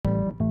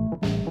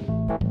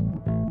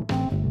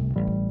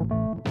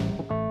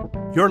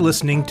You're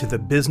listening to the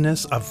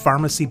Business of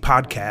Pharmacy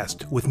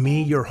podcast with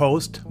me, your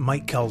host,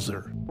 Mike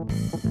Kelzer.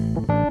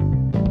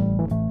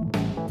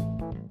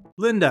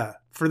 Linda,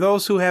 for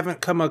those who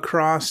haven't come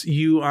across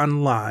you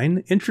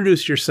online,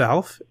 introduce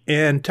yourself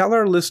and tell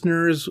our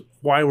listeners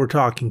why we're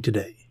talking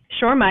today.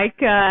 Sure, Mike.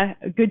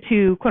 Good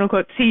to, quote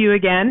unquote, see you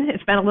again.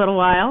 It's been a little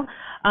while.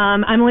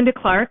 I'm Linda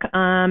Clark.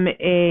 I'm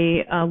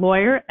a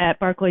lawyer at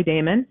Barclay,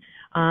 Damon.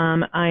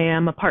 I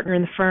am a partner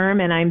in the firm,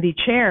 and I'm the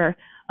chair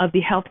of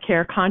the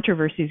Healthcare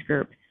Controversies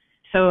Group.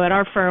 So at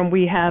our firm,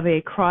 we have a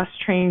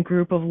cross-trained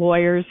group of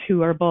lawyers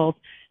who are both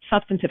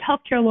substantive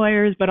healthcare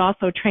lawyers, but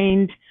also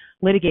trained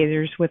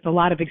litigators with a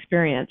lot of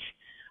experience.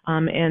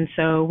 And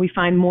so we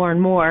find more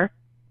and more,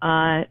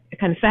 kind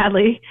of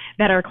sadly,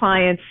 that our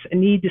clients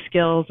need the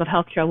skills of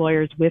healthcare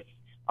lawyers with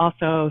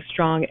also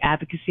strong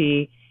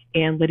advocacy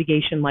and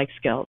litigation-like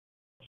skills.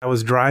 I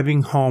was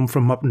driving home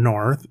from up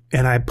north,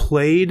 and I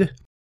played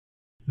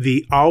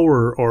the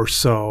hour or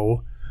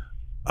so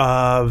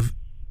of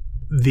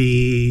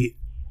the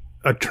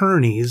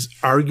attorneys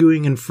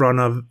arguing in front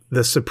of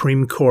the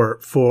Supreme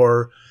Court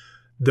for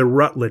the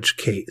Rutledge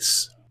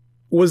case.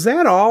 Was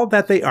that all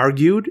that they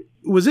argued?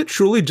 Was it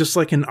truly just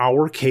like an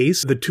hour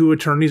case, the two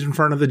attorneys in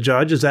front of the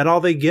judge? Is that all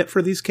they get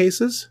for these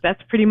cases?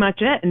 That's pretty much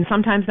it, and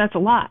sometimes that's a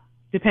lot,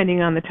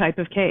 depending on the type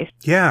of case.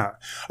 Yeah.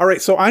 All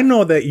right, so I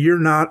know that you're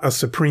not a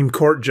Supreme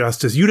Court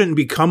justice. You didn't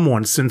become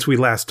one since we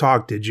last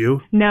talked, did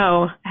you?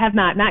 No, have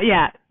not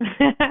yet.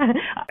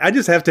 I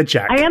just have to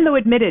check. I am, though,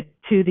 admitted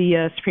to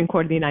the Supreme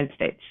Court of the United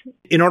States.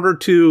 In order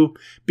to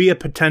be a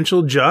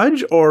potential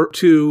judge or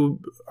to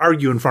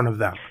argue in front of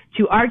them?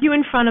 To argue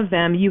in front of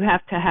them, you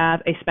have to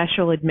have a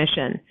special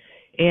admission.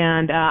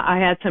 And I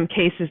had some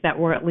cases that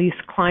were at least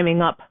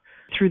climbing up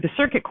through the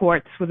circuit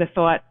courts with a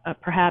thought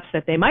perhaps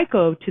that they might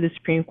go to the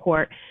Supreme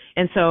Court.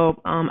 And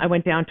so I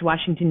went down to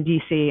Washington,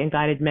 D.C. and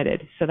got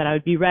admitted so that I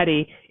would be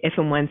ready if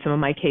and when some of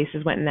my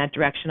cases went in that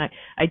direction.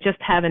 I just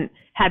haven't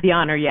had the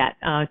honor yet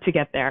to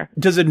get there.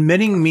 Does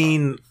admitting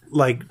mean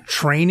like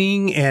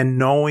training and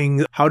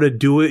knowing how to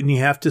do it and you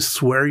have to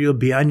swear you'll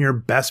be on your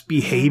best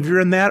behavior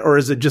in that? Or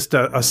is it just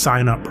a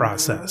sign-up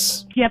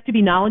process? You have to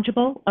be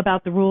knowledgeable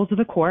about the rules of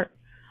the court.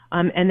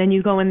 And then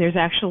you go in, there's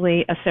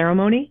actually a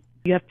ceremony.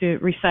 You have to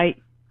recite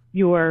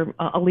your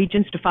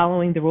allegiance to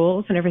following the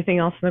rules and everything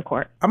else in the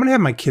court. I'm going to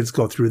have my kids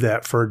go through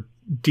that for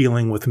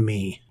dealing with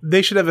me.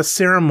 They should have a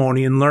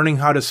ceremony in learning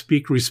how to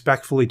speak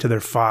respectfully to their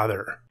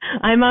father.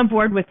 I'm on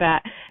board with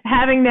that.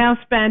 Having now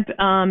spent,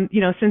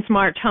 since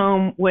March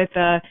home with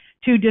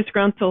two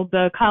disgruntled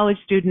college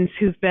students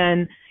who've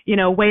been,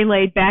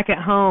 waylaid back at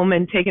home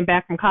and taken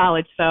back from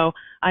college. So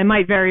I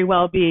might very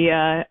well be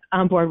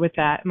on board with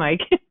that,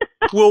 Mike.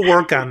 We'll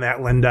work on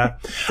that, Linda.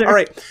 Sure. All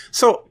right.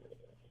 So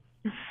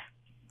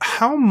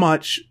how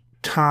much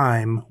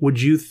time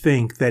would you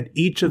think that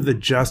each of the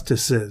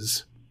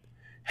justices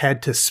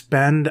had to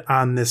spend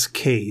on this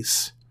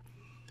case?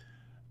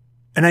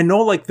 And I know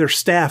like their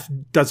staff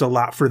does a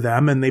lot for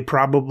them and they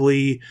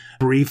probably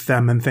brief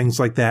them and things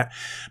like that.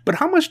 But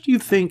how much do you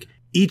think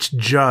each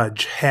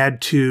judge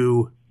had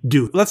to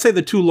do? Let's say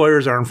the two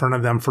lawyers are in front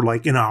of them for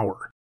like an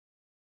hour.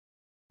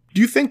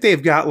 Do you think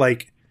they've got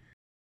like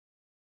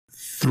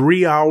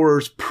 3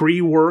 hours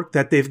pre-work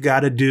that they've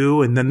got to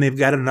do, and then they've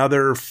got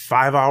another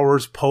 5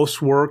 hours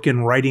post-work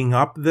in writing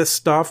up this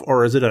stuff?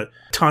 Or is it a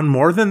ton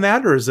more than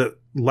that, or is it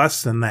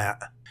less than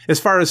that? As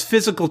far as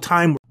physical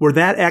time, where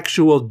that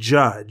actual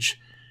judge,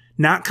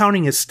 not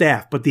counting his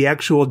staff, but the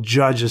actual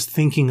judge is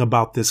thinking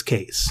about this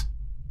case.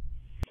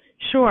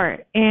 Sure.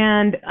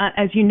 And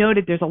as you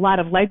noted, there's a lot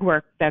of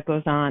legwork that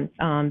goes on.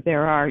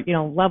 There are,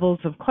 levels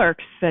of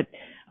clerks that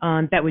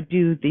would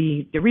do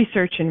the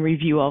research and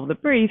review all of the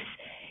briefs.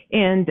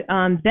 And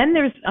then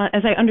there's,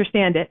 as I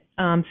understand it,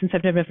 since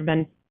I've never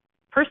been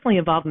personally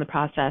involved in the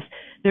process,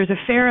 there's a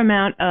fair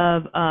amount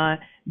of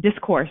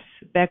discourse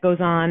that goes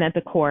on at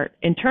the court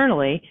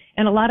internally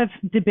and a lot of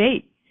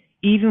debate,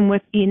 even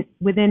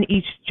within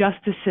each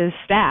justice's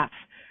staff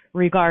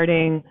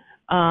regarding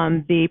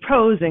the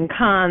pros and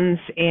cons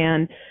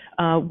and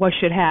what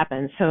should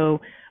happen.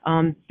 So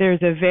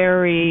there's a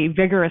very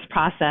vigorous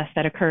process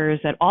that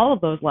occurs at all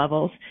of those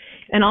levels.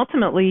 And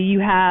ultimately, you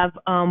have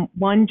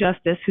one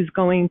justice who's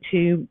going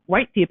to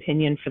write the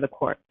opinion for the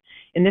court.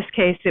 In this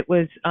case, it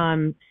was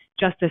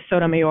Justice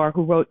Sotomayor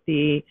who wrote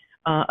the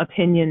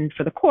opinion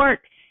for the court.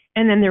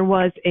 And then there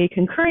was a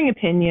concurring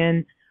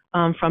opinion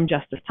from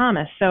Justice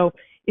Thomas. So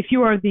if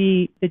you are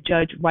the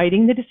judge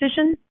writing the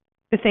decision,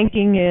 the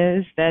thinking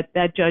is that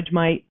judge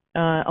might,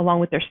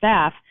 along with their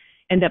staff,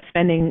 end up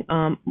spending,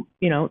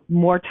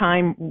 more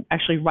time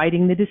actually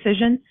writing the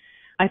decision.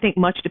 I think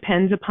much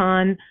depends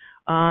upon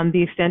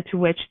the extent to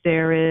which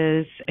there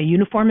is a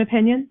uniform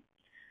opinion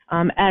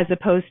as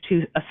opposed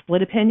to a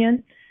split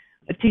opinion.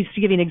 To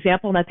give you an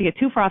example, not to get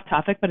too far off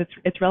topic, but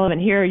it's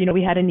relevant here.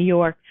 We had in New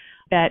York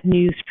that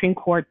new Supreme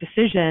Court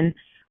decision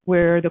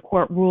where the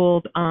court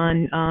ruled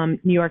on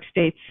New York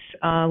State's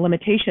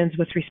limitations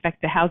with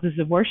respect to houses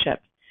of worship.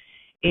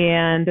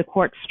 And the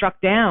court struck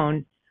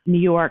down New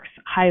York's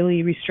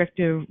highly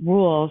restrictive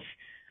rules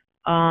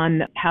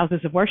on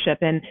houses of worship.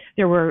 And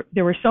there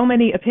were so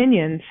many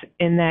opinions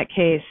in that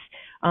case.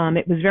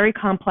 It was very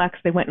complex.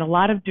 They went in a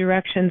lot of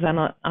directions on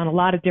a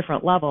lot of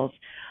different levels.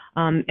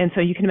 And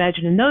so you can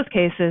imagine in those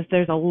cases,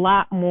 there's a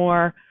lot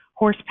more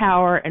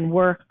horsepower and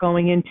work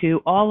going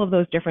into all of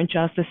those different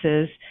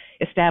justices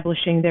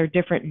establishing their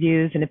different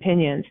views and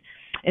opinions.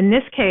 In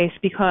this case,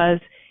 because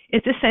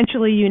it's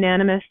essentially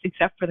unanimous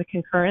except for the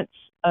concurrence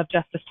of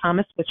Justice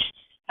Thomas, which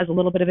has a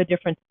little bit of a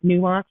different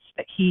nuance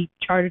that he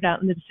charted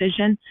out in the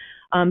decision,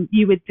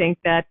 you would think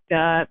that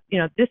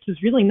this was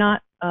really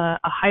not a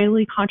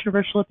highly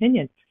controversial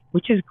opinion,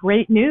 which is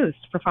great news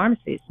for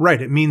pharmacies.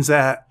 Right. It means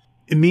that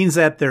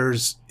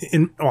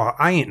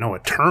I ain't no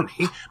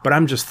attorney, but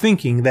I'm just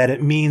thinking that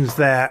it means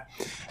that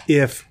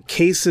if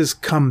cases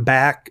come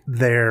back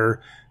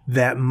there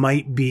that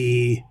might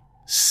be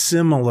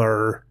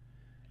similar,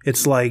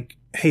 it's like,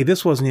 hey,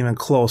 this wasn't even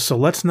close, so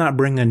let's not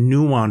bring a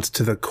nuance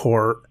to the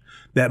court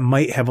that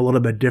might have a little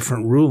bit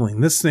different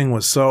ruling. This thing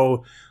was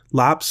so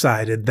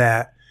lopsided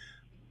that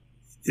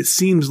it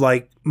seems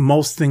like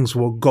most things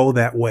will go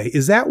that way.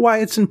 Is that why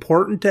it's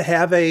important to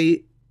have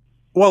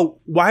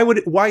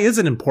why is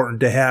it important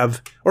to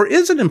have, or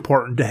is it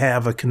important to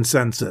have a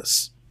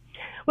consensus?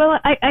 Well,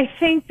 I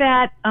think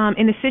that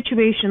in a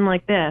situation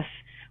like this,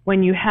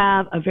 when you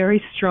have a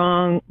very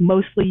strong,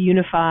 mostly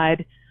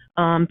unified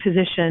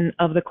position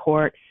of the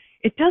court,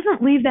 it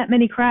doesn't leave that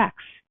many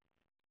cracks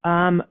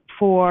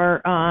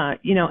for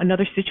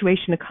another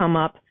situation to come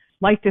up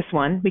like this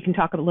one. We can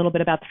talk a little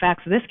bit about the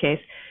facts of this case,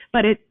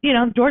 but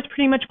the door's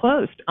pretty much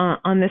closed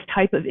on this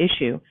type of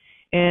issue.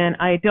 And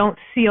I don't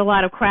see a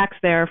lot of cracks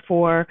there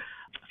for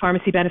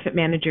pharmacy benefit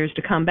managers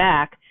to come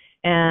back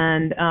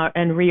and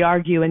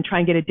re-argue and try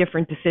and get a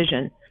different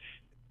decision.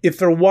 If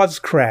there was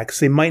cracks,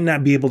 they might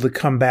not be able to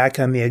come back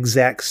on the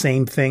exact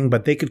same thing,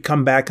 but they could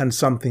come back on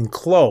something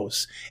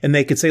close. And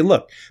they could say,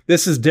 look,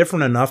 this is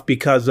different enough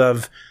because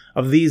of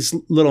these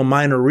little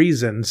minor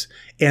reasons,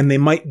 and they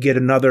might get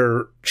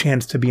another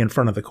chance to be in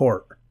front of the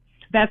court.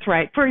 That's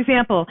right. For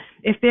example,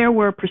 if there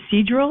were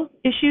procedural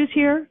issues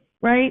here,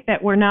 right,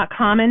 that were not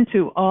common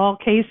to all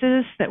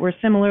cases that were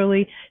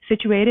similarly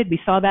situated. We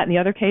saw that in the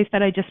other case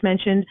that I just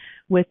mentioned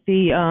with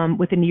the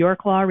New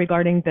York law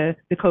regarding the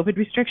COVID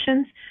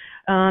restrictions.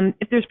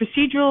 If there's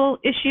procedural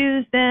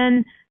issues,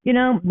 then,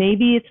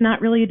 maybe it's not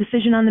really a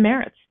decision on the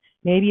merits.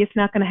 Maybe it's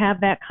not going to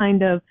have that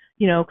kind of,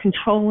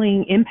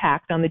 controlling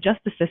impact on the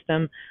justice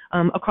system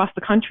across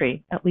the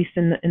country, at least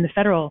in the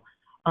federal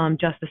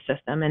justice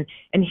system. And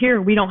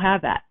here we don't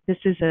have that. This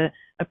is a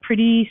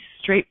pretty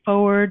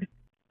straightforward,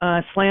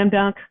 slam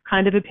dunk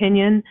kind of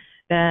opinion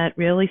that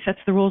really sets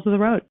the rules of the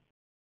road.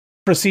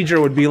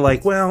 Procedure would be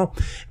like, well,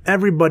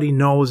 everybody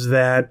knows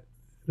that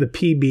the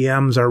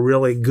PBMs are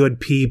really good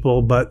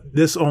people, but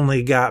this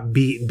only got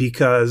beat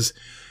because,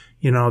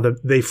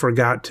 they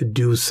forgot to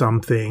do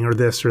something or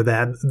this or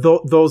that.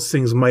 Those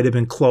things might have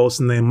been close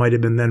and they might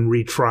have been then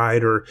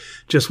retried or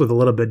just with a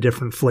little bit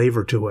different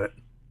flavor to it.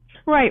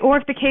 Right. Or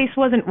if the case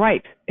wasn't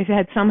ripe, if it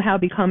had somehow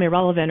become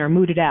irrelevant or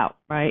mooted out,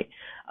 right?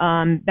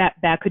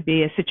 That could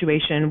be a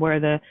situation where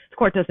the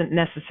court doesn't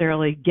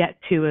necessarily get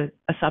to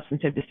a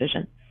substantive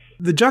decision.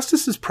 The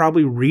justices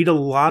probably read a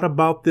lot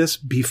about this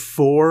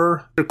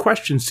before. Their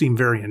questions seem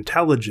very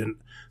intelligent.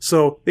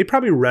 So they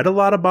probably read a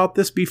lot about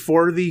this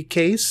before the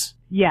case?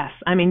 Yes.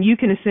 I mean, you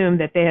can assume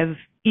that they have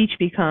each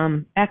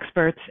become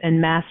experts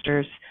and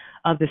masters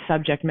of the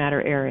subject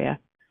matter area,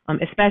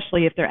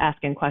 especially if they're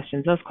asking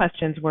questions. Those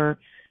questions were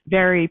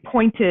very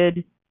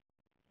pointed,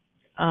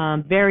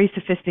 very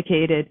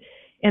sophisticated.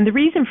 And the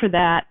reason for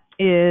that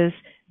is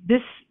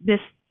this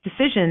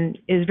decision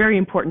is very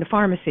important to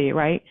pharmacy,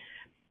 right?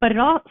 But it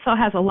also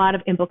has a lot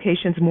of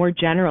implications more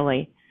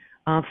generally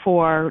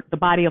for the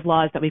body of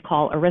laws that we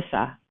call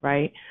ERISA,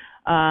 right?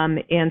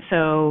 And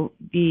so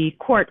the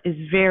court is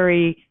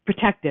very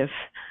protective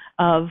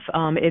of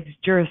its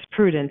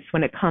jurisprudence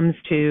when it comes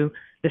to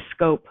the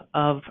scope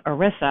of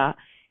ERISA.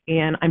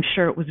 And I'm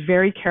sure it was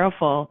very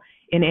careful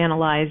in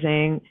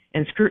analyzing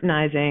and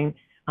scrutinizing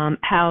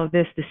how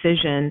this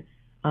decision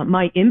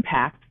might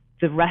impact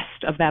the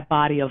rest of that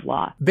body of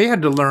law. They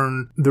had to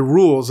learn the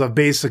rules of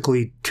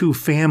basically two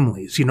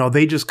families.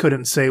 They just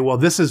couldn't say, well,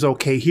 this is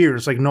okay here.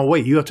 It's like, no,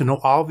 wait, you have to know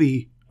all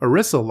the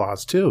ERISA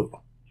laws too.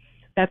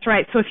 That's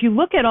right. So if you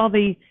look at all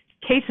the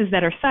cases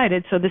that are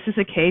cited, so this is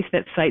a case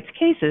that cites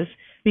cases,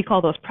 we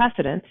call those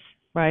precedents,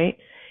 right?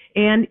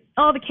 And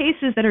all the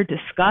cases that are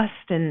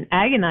discussed and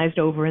agonized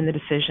over in the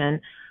decision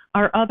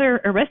are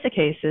other ERISA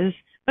cases,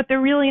 but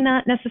they're really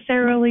not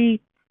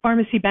necessarily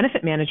pharmacy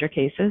benefit manager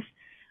cases.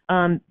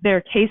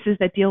 They're cases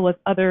that deal with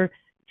other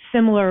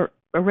similar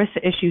ERISA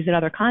issues in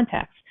other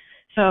contexts.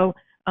 So,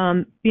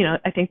 I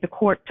think the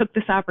court took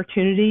this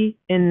opportunity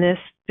in this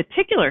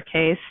particular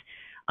case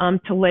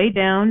to lay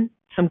down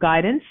some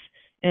guidance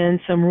and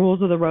some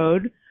rules of the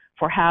road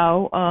for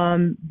how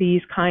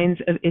these kinds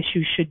of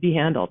issues should be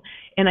handled.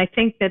 And I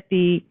think that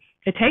the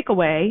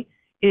takeaway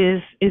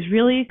is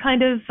really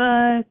kind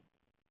of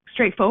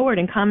straightforward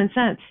and common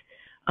sense.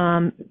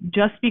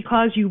 Just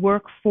because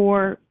you're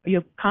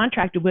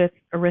contracted with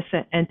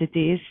ERISA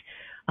entities,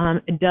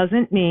 it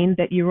doesn't mean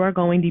that you are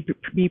going to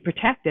be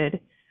protected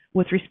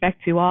with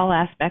respect to all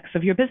aspects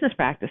of your business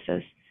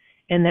practices,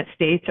 and that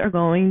states are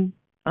going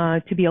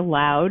to be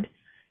allowed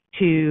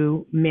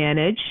to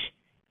manage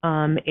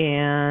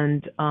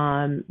and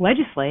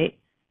legislate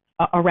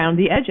around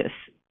the edges.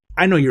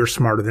 I know you're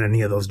smarter than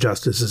any of those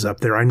justices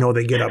up there. I know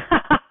they get up.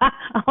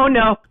 Oh,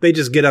 no. They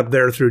just get up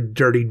there through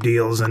dirty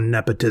deals and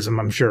nepotism,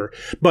 I'm sure.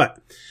 But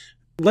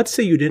let's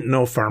say you didn't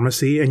know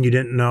pharmacy and you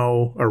didn't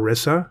know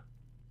ERISA.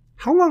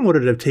 How long would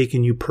it have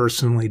taken you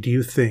personally, do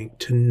you think,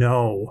 to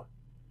know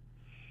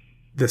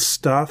the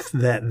stuff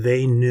that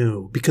they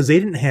knew? Because they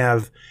didn't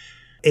have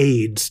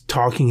aides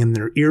talking in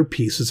their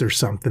earpieces or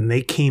something.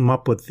 They came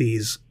up with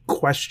these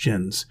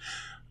questions,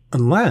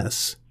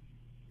 unless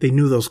they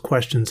knew those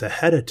questions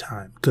ahead of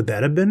time. Could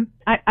that have been?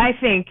 I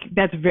think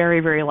that's very,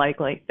 very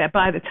likely, that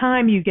by the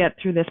time you get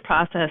through this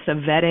process of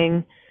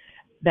vetting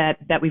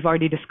that we've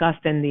already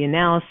discussed in the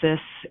analysis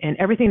and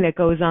everything that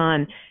goes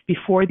on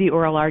before the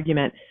oral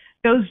argument,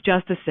 those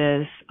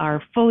justices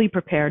are fully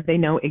prepared. They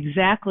know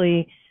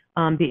exactly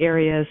the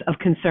areas of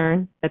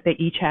concern that they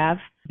each have.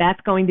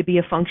 That's going to be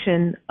a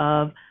function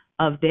of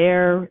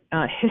their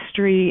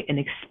history and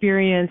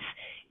experience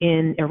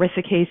in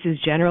ERISA cases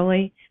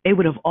generally. They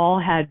would have all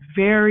had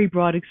very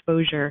broad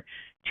exposure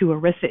to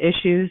ERISA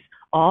issues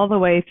all the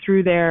way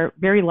through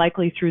very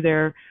likely through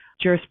their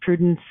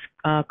jurisprudence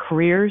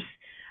careers.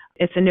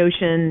 It's a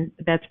notion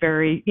that's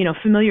very,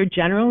 familiar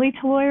generally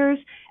to lawyers,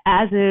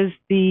 as is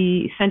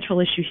the central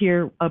issue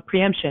here of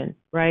preemption,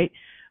 right?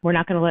 We're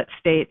not going to let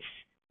states,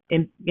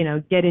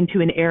 get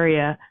into an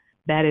area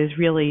that is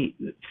really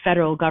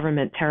federal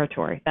government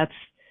territory. That's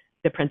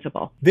the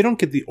principle. They don't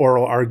get the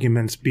oral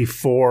arguments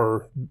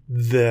before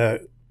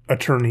the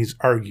attorneys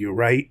argue,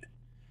 right?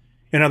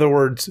 In other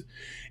words,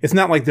 it's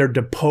not like they're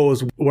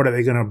deposed. What are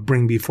they going to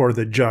bring before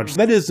the judge?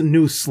 That is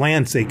new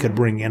slants they could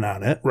bring in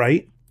on it,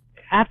 right?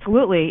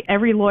 Absolutely.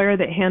 Every lawyer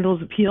that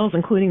handles appeals,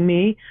 including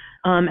me,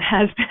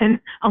 has been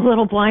a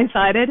little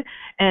blindsided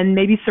and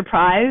maybe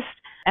surprised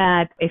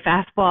at a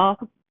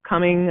fastball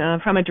coming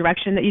from a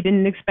direction that you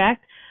didn't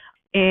expect.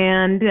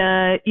 And,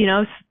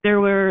 there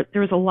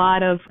was a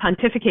lot of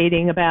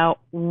pontificating about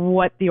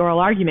what the oral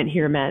argument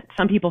here meant.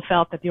 Some people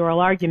felt that the oral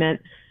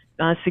argument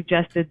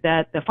suggested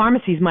that the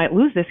pharmacies might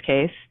lose this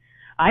case.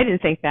 I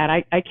didn't think that.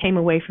 I came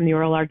away from the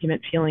oral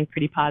argument feeling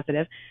pretty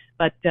positive.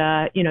 But,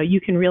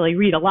 you can really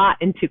read a lot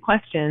into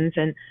questions,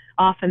 and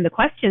often the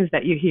questions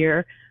that you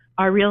hear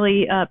are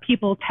really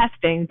people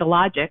testing the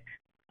logic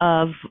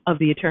of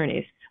the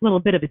attorneys. A little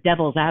bit of a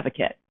devil's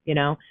advocate,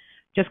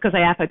 Just because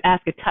I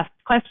ask a tough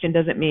question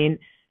doesn't mean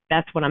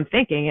that's what I'm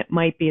thinking. It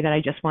might be that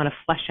I just want to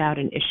flesh out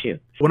an issue.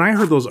 When I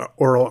heard those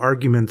oral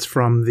arguments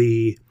from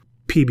the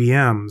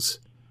PBMs,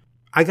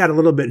 I got a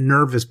little bit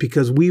nervous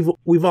because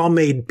we've all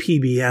made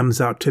PBMs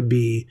out to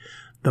be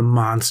the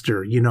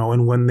monster,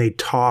 and when they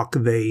talk,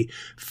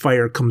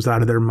 fire comes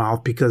out of their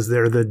mouth because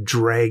they're the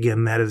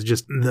dragon that is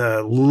just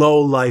the low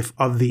life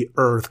of the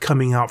earth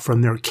coming out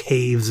from their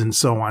caves and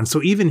so on.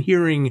 So even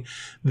hearing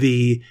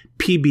the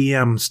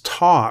PBMs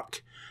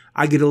talk,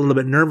 I get a little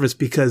bit nervous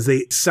because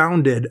they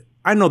sounded,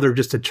 I know they're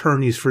just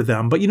attorneys for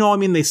them, but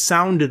they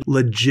sounded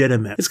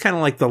legitimate. It's kind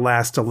of like the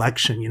last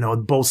election,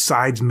 both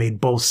sides made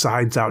both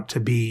sides out to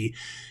be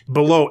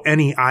below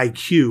any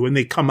IQ, and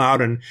they come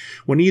out, and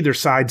when either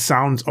side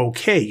sounds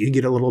okay, you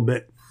get a little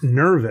bit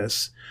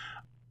nervous.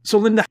 So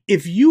Linda,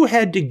 if you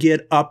had to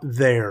get up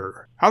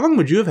there, how long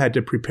would you have had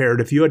to prepare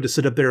if you had to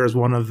sit up there as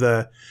one of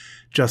the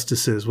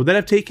justices? Would that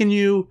have taken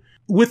you,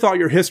 with all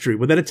your history,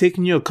 would that have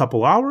taken you a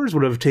couple hours?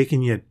 Would it have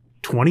taken you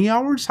 20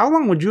 hours? How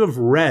long would you have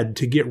read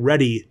to get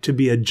ready to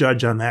be a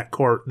judge on that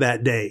court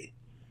that day?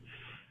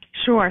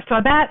 Sure. So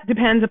that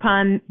depends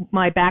upon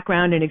my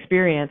background and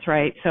experience,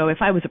 right? So if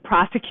I was a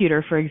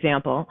prosecutor, for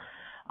example,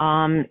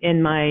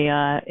 in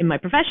my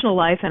professional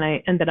life, and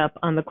I ended up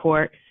on the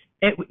court,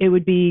 it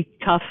would be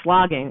tough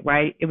slogging,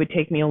 right? It would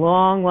take me a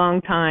long,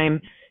 long time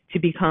to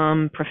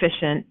become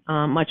proficient,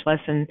 much less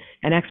an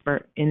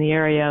expert in the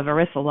area of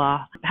ERISA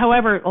law.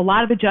 However, a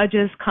lot of the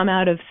judges come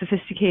out of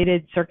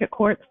sophisticated circuit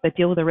courts that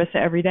deal with ERISA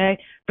every day.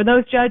 For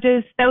those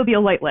judges, that would be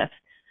a light lift.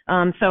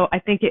 So I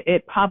think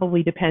it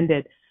probably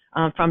depended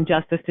from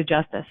justice to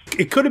justice.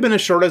 It could have been as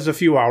short as a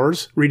few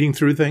hours reading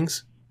through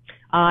things.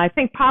 I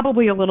think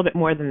probably a little bit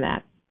more than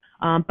that.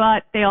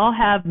 But they all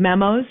have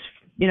memos,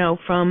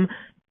 from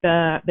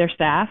their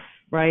staff,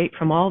 right?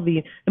 From all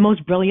the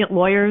most brilliant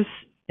lawyers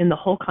in the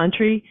whole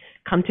country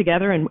come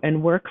together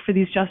and work for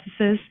these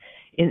justices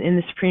in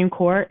the Supreme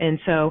Court. And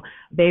so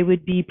they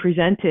would be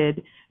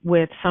presented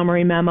with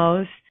summary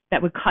memos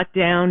that would cut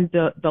down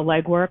the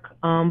legwork.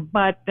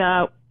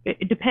 But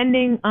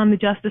depending on the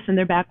justice and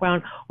their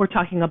background, we're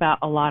talking about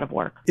a lot of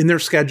work. In their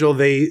schedule,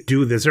 they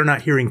do this. They're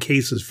not hearing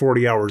cases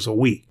 40 hours a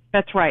week.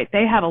 That's right.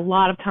 They have a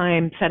lot of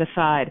time set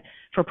aside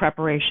for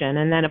preparation.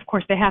 And then, of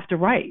course, they have to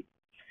write.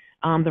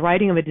 The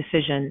writing of a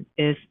decision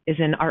is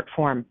an art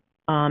form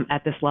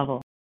at this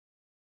level.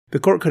 The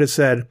court could have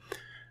said,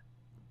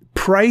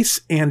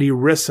 Price and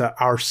ERISA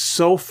are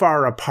so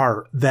far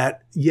apart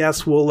that,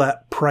 yes, we'll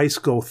let price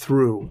go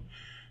through.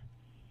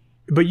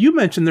 But you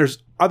mentioned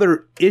there's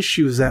other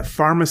issues that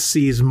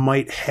pharmacies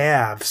might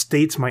have,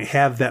 states might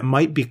have, that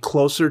might be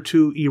closer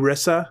to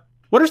ERISA.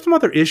 What are some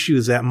other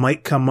issues that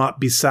might come up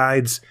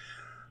besides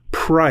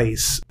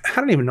price? I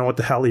don't even know what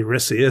the hell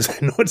ERISA is.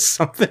 I know it's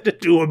something to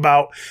do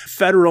about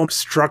federal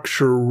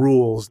structure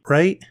rules,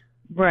 right?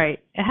 Right.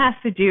 It has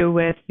to do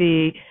with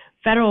the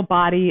federal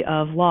body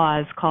of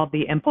laws called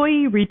the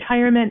Employee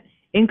Retirement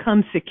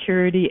Income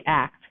Security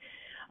Act.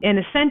 And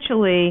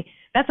essentially,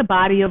 that's a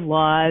body of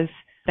laws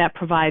that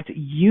provides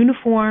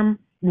uniform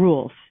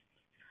rules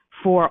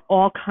for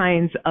all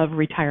kinds of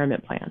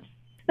retirement plans.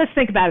 Let's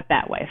think about it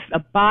that way. A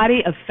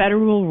body of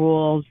federal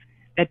rules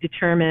that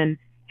determine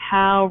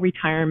how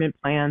retirement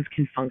plans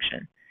can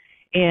function.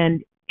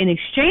 And in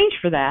exchange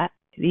for that,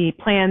 the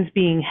retirement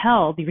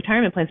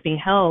plans being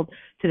held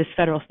to this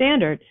federal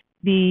standard,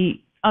 the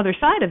other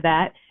side of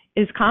that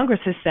is Congress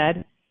has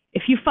said,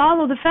 if you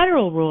follow the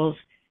federal rules,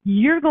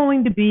 you're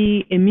going to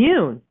be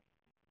immune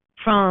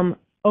from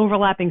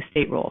overlapping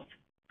state rules.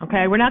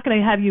 Okay, we're not going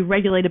to have you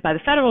regulated by the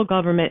federal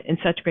government in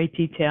such great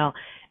detail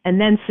and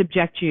then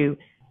subject you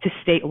to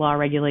state law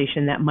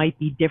regulation that might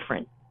be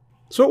different.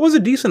 So it was a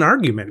decent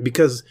argument,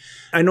 because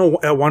I know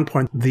at one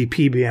point the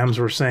PBMs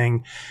were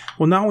saying,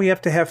 well, now we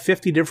have to have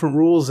 50 different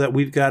rules that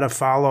we've got to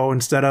follow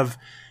instead of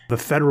the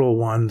federal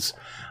ones.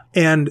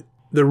 And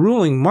the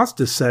ruling must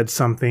have said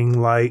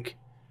something like,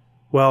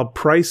 well,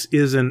 price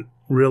isn't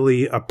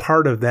really a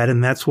part of that,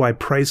 and that's why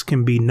price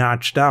can be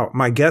notched out.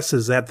 My guess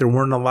is that there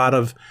weren't a lot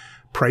of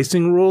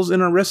pricing rules in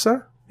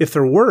ERISA. If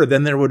there were,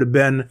 then there would have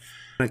been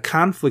a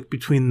conflict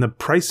between the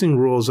pricing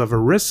rules of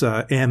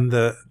ERISA and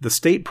the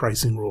state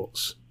pricing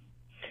rules.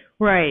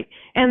 Right.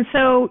 And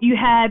so you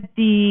had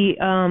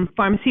the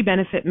pharmacy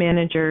benefit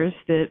managers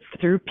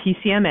through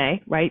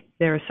PCMA, right,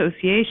 their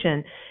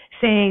association,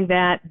 saying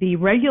that the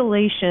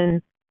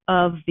regulation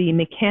of the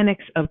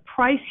mechanics of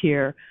price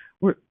here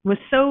was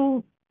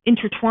so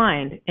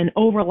intertwined and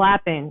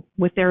overlapping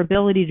with their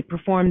ability to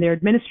perform their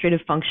administrative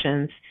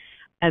functions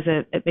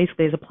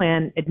basically as a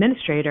plan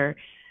administrator,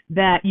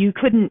 that you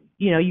couldn't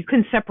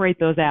separate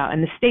those out,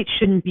 and the state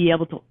shouldn't be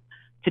able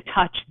to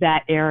touch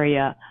that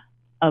area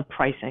of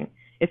pricing.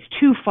 It's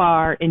too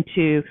far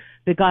into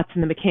the guts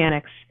and the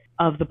mechanics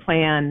of the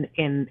plan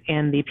and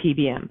the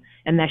PBM,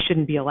 and that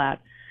shouldn't be allowed.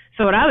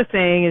 So what I was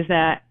saying is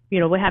that, we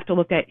have to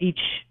look at each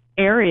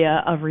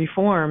area of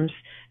reforms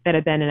that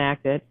have been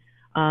enacted.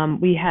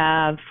 We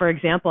have, for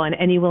example, an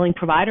any willing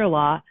provider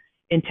law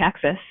in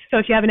Texas. So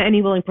if you have an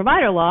any willing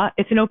provider law,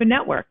 it's an open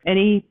network.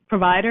 Any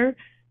provider,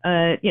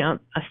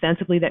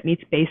 ostensibly that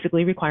meets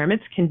basically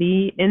requirements can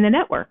be in the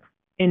network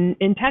in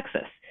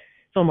Texas.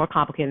 It's a little more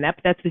complicated than that,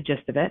 but that's the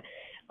gist of it.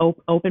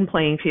 Open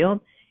playing field.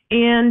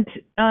 And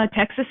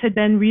Texas had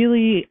been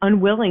really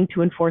unwilling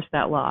to enforce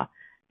that law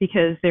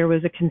because there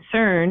was a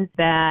concern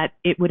that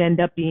it would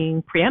end up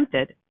being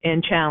preempted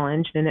and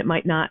challenged, and it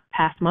might not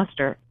pass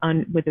muster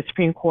with the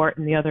Supreme Court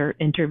and the other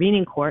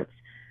intervening courts.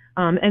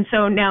 And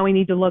so now we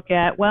need to look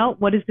at, well,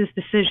 what is this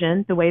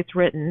decision, the way it's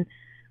written,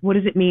 what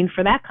does it mean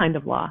for that kind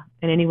of law,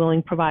 an any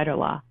willing provider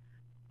law?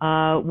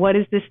 What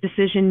does this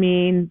decision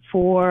mean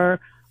for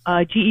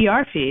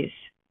GER fees,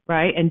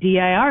 right, and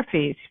DIR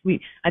fees?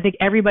 I think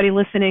everybody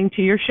listening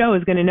to your show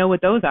is going to know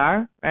what those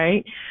are,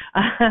 right?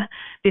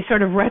 The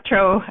sort of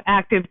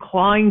retroactive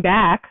clawing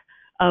back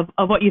of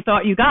what you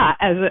thought you got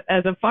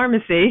as a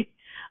pharmacy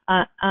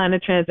on a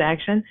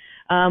transaction.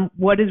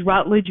 What does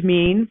Rutledge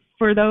mean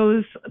for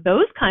those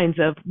kinds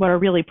of what are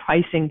really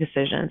pricing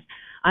decisions?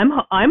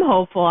 I'm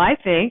hopeful, I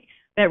think,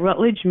 that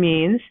Rutledge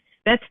means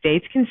that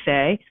states can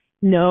say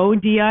no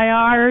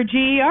DIR or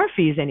GER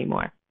fees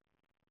anymore.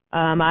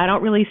 I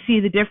don't really see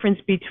the difference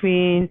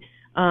between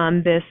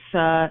this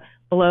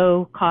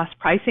below-cost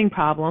pricing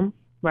problem,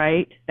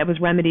 right, that was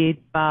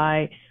remedied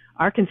by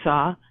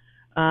Arkansas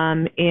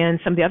and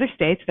some of the other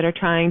states that are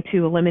trying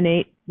to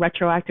eliminate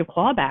retroactive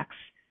clawbacks.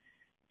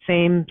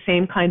 Same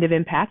kind of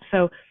impact.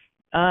 So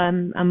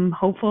I'm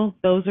hopeful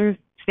those are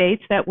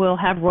states that will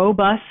have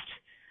robust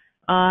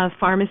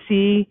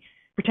pharmacy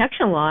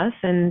protection laws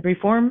and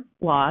reform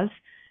laws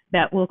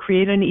that will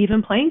create an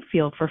even playing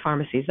field for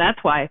pharmacies. That's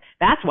why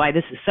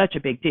this is such a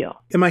big deal.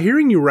 Am I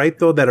hearing you right,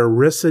 though, that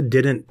ERISA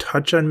didn't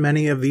touch on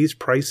many of these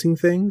pricing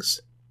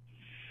things?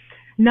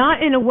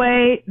 Not in a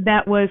way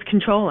that was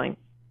controlling.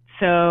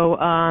 So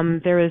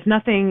there is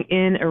nothing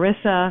in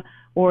ERISA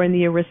or in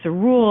the ERISA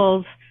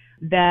rules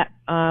that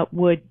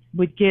would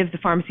give the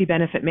pharmacy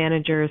benefit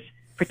managers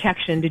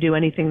protection to do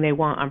anything they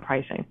want on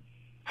pricing.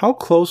 How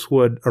close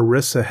would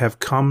ERISA have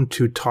come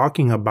to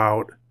talking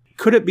about?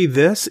 Could it be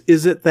this?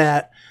 Is it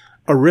that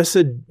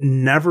ERISA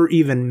never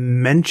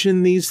even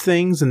mentioned these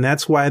things, and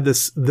that's why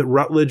the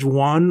Rutledge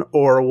won?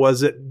 Or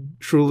was it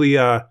truly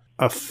a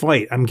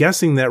fight? I'm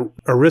guessing that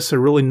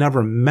ERISA really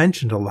never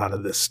mentioned a lot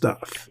of this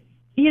stuff.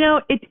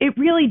 It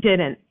really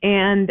didn't.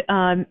 And,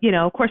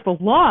 of course, the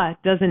law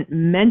doesn't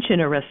mention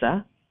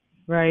ERISA,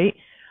 right?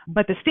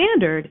 But the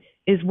standard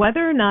is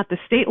whether or not the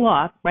state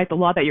law, right, the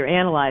law that you're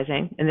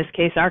analyzing, in this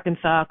case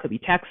Arkansas, could be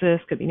Texas,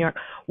 could be New York,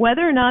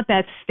 whether or not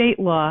that state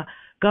law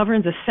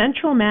governs a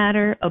central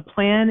matter of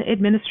plan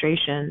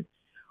administration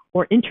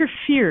or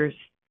interferes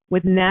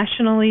with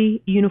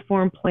nationally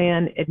uniform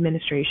plan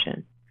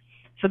administration.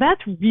 So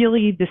that's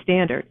really the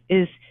standard,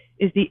 is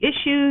the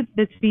issue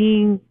that's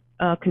being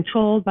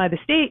controlled by the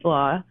state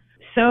law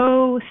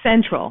so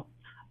central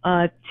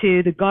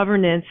to the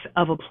governance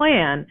of a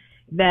plan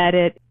that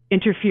it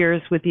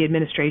interferes with the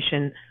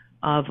administration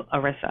of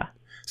ERISA.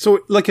 So,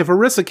 like, if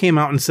ERISA came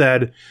out and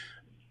said,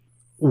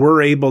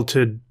 we're able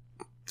to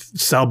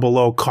sell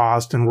below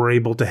cost and we're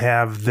able to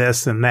have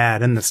this and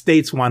that, and the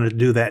states wanted to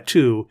do that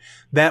too,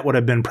 that would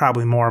have been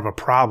probably more of a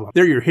problem.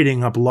 There you're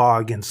hitting up law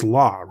against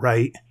law,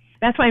 right?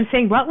 That's why I'm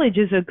saying Rutledge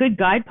is a good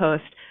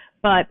guidepost,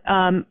 but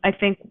I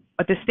think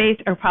the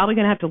states are probably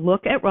going to have to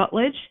look at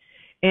Rutledge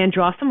and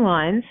draw some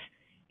lines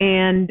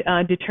and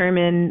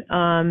determine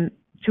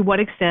to what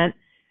extent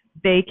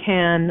they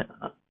can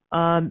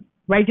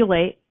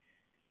regulate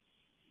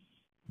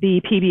the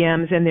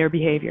PBMs and their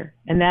behavior.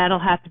 And that'll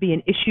have to be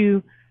an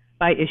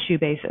issue-by-issue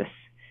basis.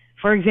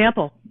 For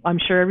example, I'm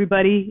sure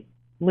everybody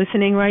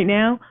listening right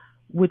now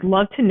would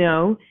love to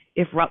know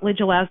if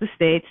Rutledge allows the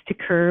states to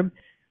curb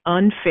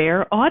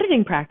unfair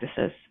auditing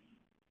practices.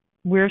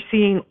 We're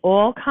seeing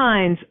all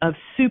kinds of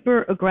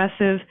super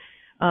aggressive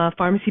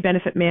pharmacy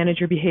benefit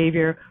manager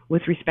behavior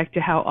with respect to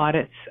how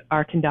audits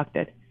are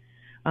conducted.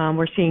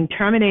 We're seeing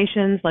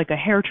terminations like a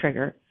hair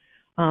trigger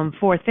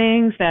for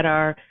things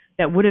that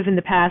would have in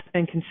the past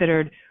been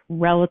considered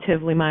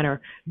relatively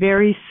minor.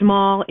 Very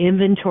small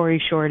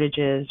inventory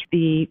shortages,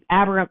 the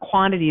aberrant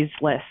quantities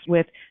list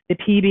with the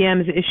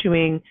PBMs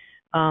issuing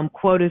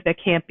quotas that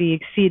can't be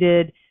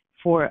exceeded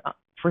for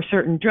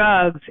certain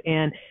drugs,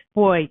 and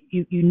boy,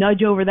 you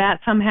nudge over that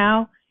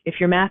somehow. If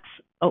your math's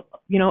a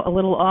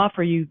little off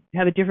or you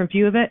have a different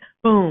view of it,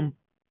 boom,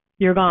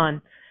 you're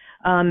gone.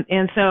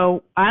 And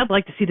so I'd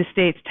like to see the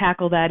states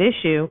tackle that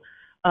issue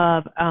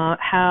of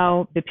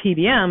how the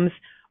PBMs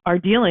are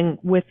dealing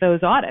with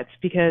those audits,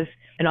 because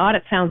an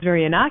audit sounds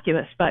very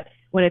innocuous, but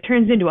when it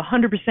turns into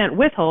 100%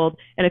 withhold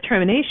and a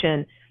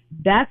termination,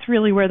 that's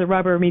really where the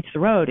rubber meets the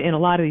road in a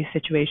lot of these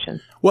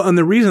situations. Well, and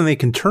the reason they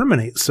can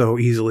terminate so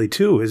easily,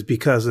 too, is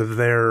because of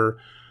their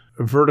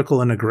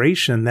vertical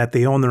integration, that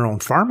they own their own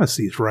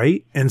pharmacies,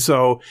 right? And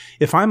so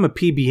if I'm a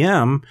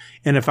PBM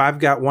and if I've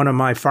got one of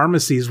my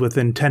pharmacies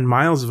within 10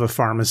 miles of a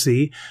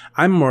pharmacy,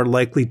 I'm more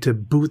likely to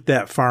boot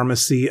that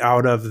pharmacy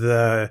out of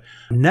the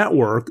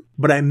network,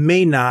 but I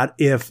may not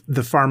if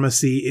the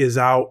pharmacy is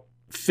out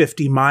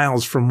 50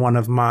 miles from one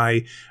of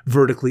my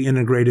vertically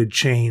integrated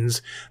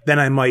chains. Then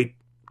I might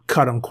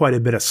cut them quite a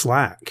bit of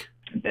slack.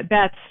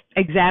 That's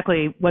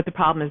exactly what the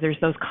problem is. There's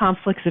those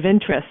conflicts of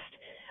interest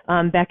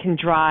that can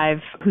drive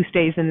who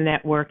stays in the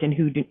network and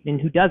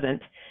who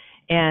doesn't.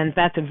 And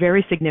that's a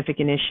very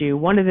significant issue.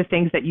 One of the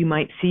things that you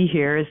might see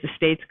here is the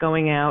states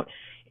going out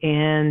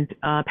and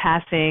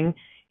passing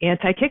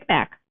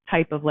anti-kickback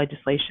type of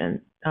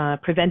legislation,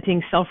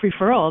 preventing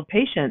self-referral of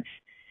patients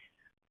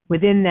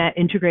within that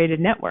integrated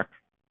network,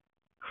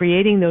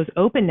 creating those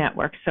open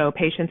networks so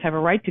patients have a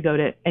right to go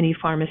to any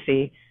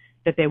pharmacy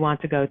that they want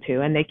to go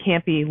to, and they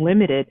can't be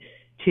limited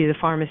to the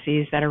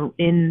pharmacies that are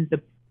in the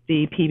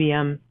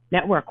PBM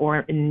network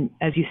or,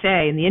 as you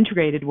say, in the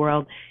integrated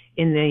world,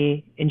 in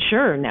the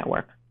insurer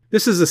network.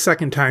 This is the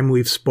second time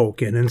we've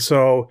spoken, and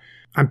so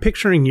I'm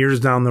picturing years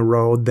down the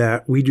road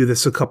that we do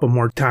this a couple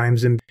more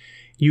times, and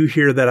you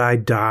hear that I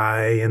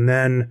die, and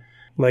then,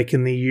 like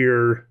in the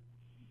year,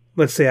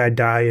 let's say I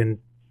die in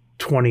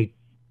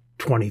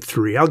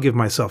 2023. I'll give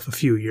myself a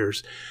few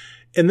years.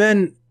 And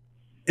then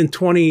in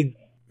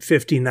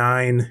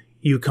 2059,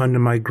 you come to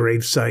my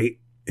gravesite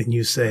and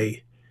you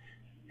say,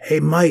 "Hey,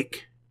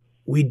 Mike,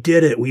 we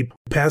did it. We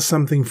passed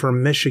something for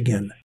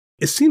Michigan."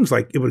 It seems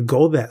like it would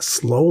go that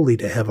slowly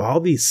to have all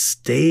these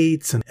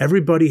states and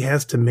everybody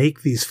has to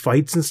make these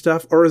fights and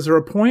stuff. Or is there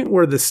a point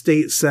where the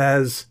state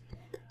says,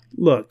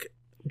 look,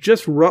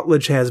 just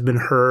Rutledge has been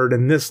heard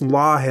and this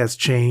law has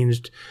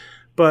changed,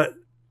 but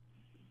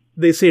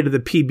they say to the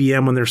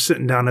PBM when they're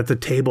sitting down at the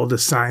table to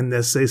sign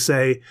this, they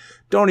say,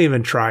 don't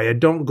even try it.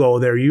 Don't go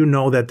there. You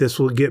know that this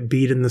will get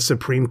beat in the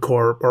Supreme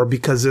Court, or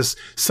because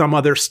some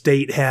other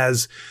state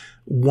has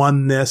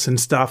won this and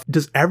stuff.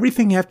 Does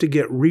everything have to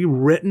get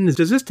rewritten?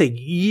 Does this take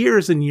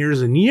years and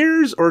years and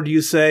years? Or do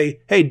you say,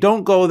 hey,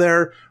 don't go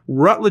there.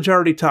 Rutledge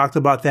already talked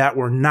about that.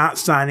 We're not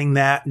signing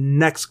that.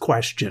 Next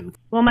question.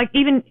 Well, Mike,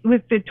 even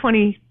with the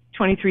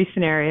 2023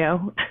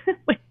 scenario,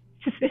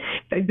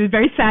 there's a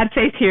very sad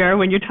face here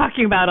when you're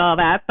talking about all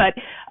that. But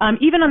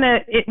even on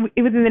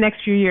within the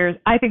next few years,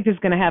 I think this is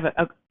going to have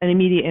an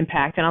immediate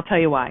impact, and I'll tell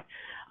you why.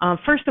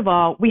 First of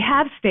all, we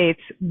have states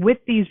with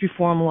these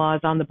reform laws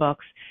on the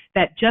books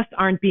that just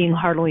aren't being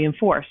heartily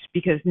enforced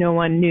because no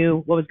one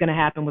knew what was going to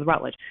happen with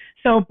Rutledge.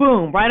 So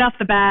boom, right off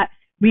the bat,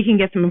 we can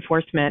get some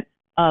enforcement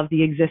of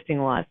the existing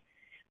laws.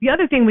 The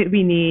other thing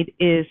we need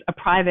is a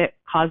private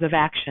cause of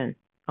action,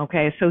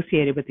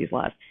 associated with these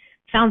laws.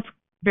 Sounds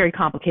very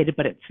complicated,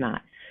 but it's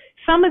not.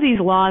 some of these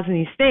laws in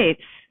these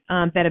states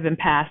that have been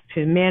passed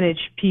to manage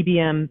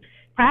PBM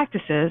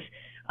practices,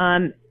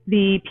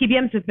 the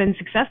PBMs have been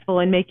successful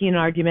in making an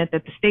argument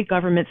that the state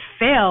governments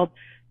failed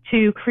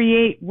to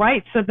create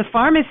rights so the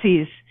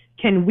pharmacies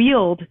can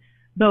wield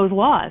those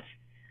laws.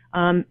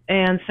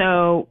 And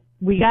so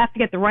we have to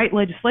get the right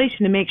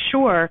legislation to make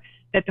sure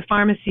that the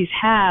pharmacies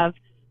have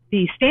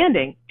the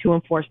standing to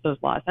enforce those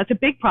laws. That's a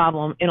big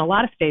problem in a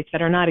lot of states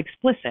that are not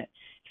explicit.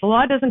 If the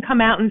law doesn't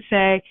come out and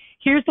say,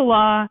 here's the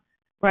law,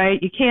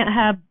 right? You can't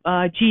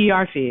have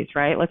GER fees,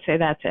 right? Let's say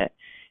that's it.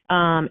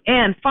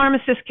 And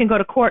pharmacists can go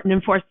to court and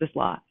enforce this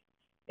law.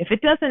 If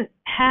it doesn't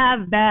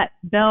have the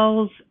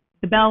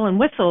bell and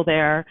whistle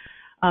there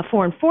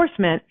for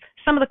enforcement,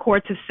 some of the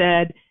courts have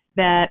said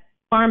that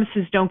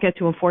pharmacists don't get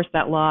to enforce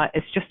that law.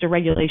 It's just a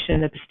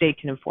regulation that the state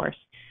can enforce.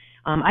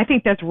 I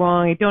think that's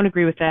wrong. I don't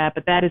agree with that,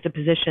 but that is a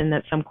position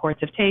that some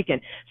courts have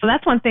taken. So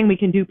that's one thing we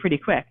can do pretty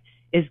quick,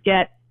 is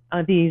get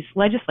these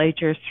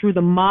legislatures through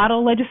the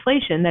model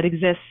legislation that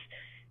exists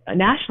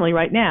nationally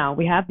right now.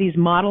 We have these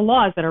model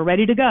laws that are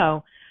ready to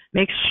go.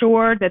 Make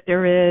sure that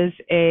there is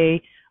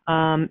a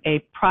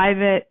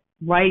private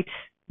right,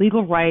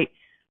 legal right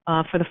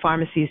for the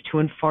pharmacies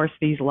to enforce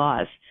these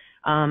laws.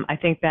 I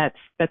think that's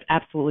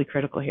absolutely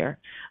critical here.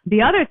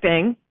 The other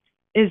thing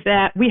is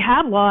that we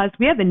have laws.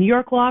 We have the New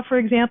York law, for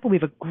example. We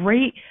have a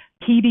great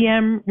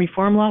PBM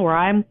reform law where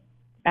I'm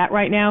at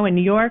right now in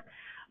New York,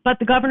 but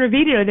the governor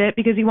vetoed it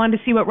because he wanted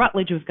to see what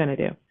Rutledge was going to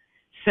do.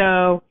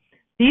 So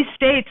these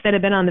states that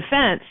have been on the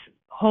fence,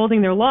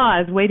 holding their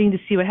laws, waiting to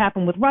see what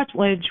happened with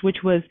Rutledge, which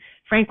was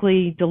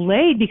frankly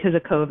delayed because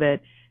of COVID,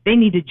 they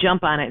need to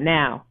jump on it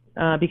now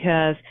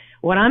because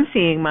what I'm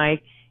seeing,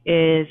 Mike,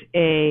 is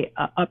a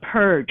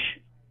purge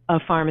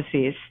of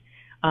pharmacies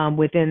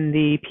within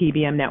the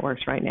PBM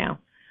networks right now.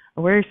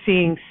 We're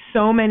seeing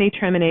so many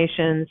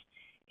terminations,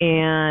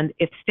 and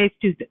if states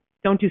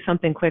don't do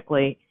something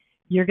quickly,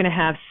 you're going to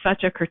have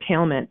such a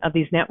curtailment of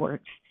these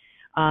networks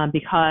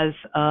because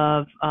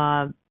of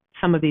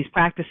some of these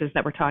practices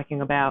that we're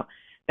talking about,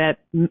 that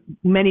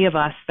many of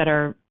us that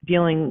are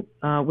dealing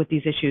with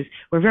these issues,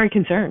 we're very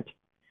concerned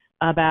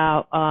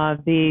about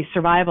the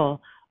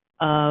survival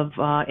of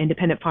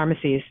independent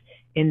pharmacies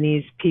in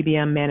these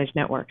PBM managed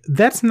networks.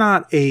 That's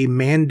not a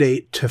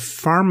mandate to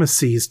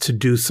pharmacies to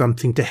do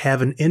something, to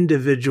have an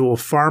individual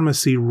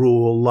pharmacy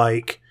rule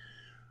like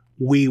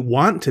we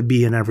want to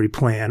be in every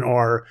plan,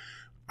 or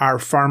our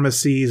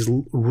pharmacy's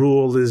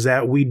rule is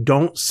that we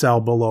don't sell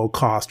below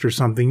cost or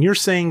something. You're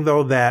saying,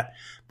 though, that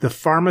the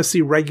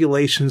pharmacy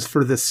regulations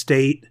for the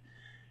state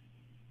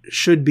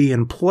should be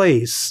in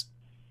place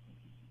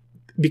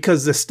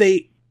because the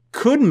state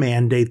could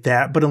mandate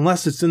that, but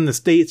unless it's in the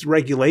state's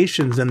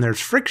regulations and there's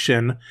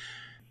friction,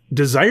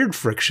 desired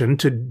friction,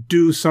 to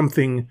do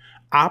something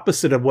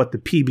opposite of what the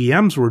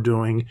PBMs were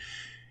doing,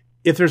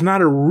 if there's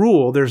not a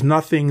rule, there's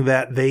nothing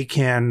that they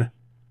can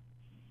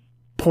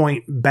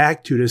point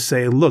back to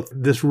say, look,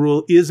 this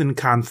rule is in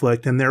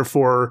conflict and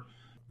therefore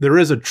there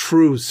is a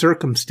true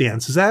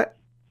circumstance.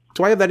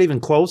 Do I have that even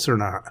close or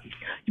not?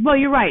 Well,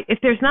 you're right. If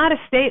there's not a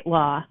state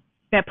law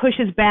that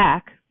pushes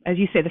back, as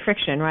you say, the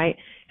friction, right?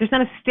 There's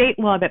not a state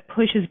law that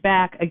pushes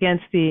back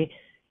against the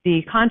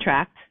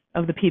contract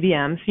of the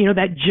PBMs,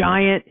 that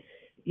giant,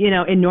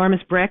 enormous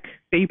brick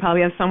that you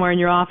probably have somewhere in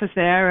your office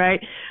there, right?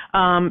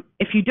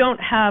 If you don't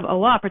have a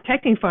law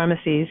protecting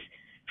pharmacies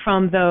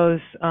from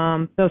those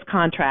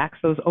contracts,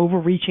 those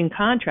overreaching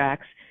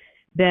contracts,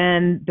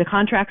 then the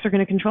contracts are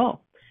going to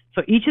control.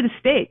 So each of the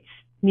states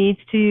needs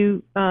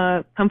to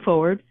come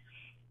forward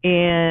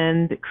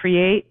and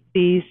create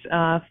these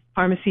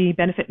pharmacy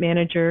benefit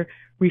manager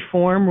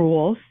reform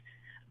rules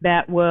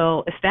that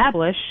will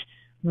establish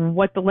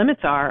what the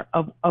limits are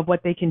of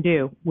what they can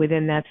do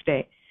within that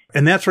state.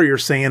 And that's where you're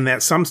saying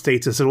that some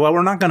states have said, well,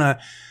 we're not going to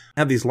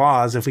have these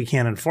laws if we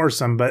can't enforce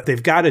them, but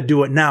they've got to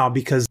do it now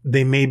because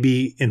they may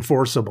be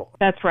enforceable.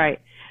 That's right.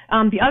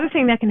 The other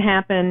thing that can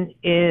happen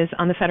is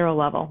on the federal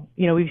level.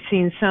 We've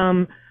seen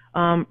some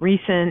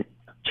recent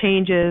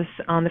changes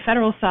on the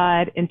federal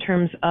side in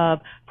terms of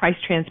price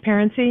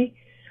transparency.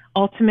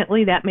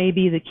 Ultimately, that may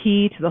be the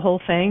key to the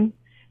whole thing,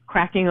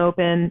 cracking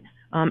open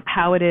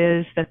how it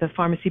is that the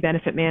pharmacy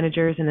benefit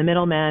managers and the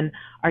middlemen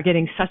are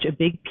getting such a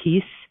big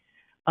piece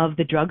of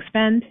the drug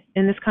spend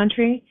in this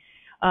country.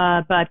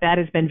 But that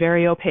has been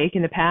very opaque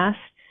in the past.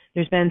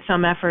 There's been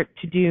some effort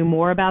to do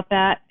more about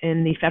that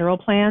in the federal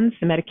plans,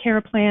 the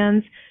Medicare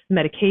plans, the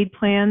Medicaid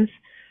plans.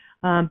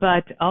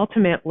 But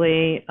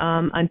ultimately,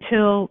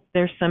 until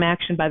there's some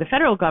action by the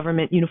federal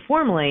government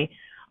uniformly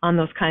on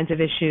those kinds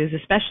of issues,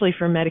 especially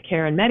for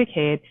Medicare and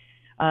Medicaid,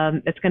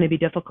 it's going to be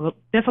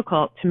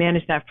difficult to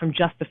manage that from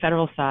just the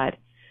federal side.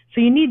 So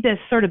you need this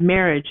sort of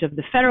marriage of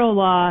the federal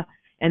law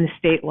and the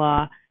state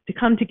law to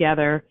come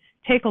together,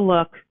 take a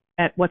look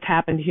at what's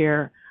happened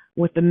here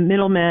with the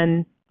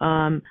middlemen,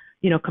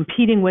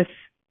 competing with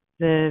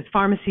the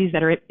pharmacies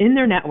that are in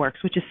their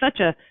networks, which is such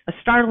a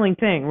startling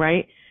thing,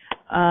 right?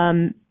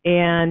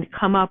 And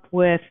come up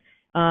with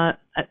a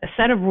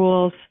set of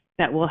rules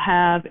that will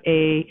have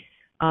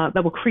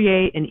that will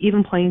create an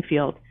even playing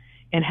field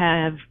and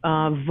have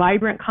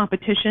vibrant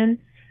competition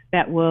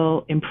that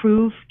will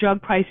improve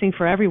drug pricing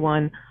for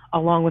everyone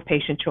along with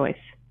patient choice.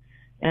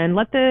 And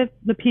let the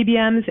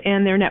PBMs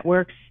and their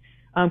networks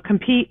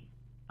compete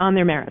on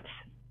their merits.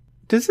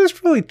 Does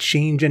this really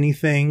change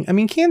anything? I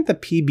mean, can't the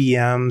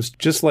PBMs,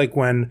 just like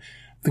when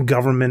the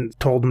government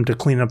told them to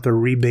clean up their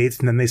rebates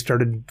and then they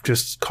started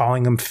just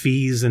calling them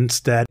fees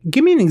instead?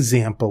 Give me an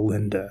example,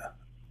 Linda,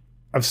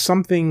 of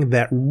something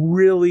that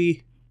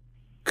really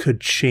could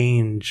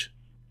change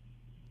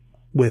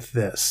with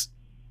this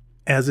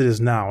as it is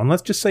now. And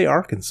let's just say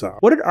Arkansas.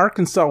 What did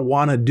Arkansas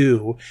want to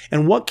do,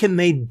 and what can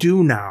they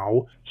do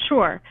now?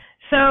 Sure.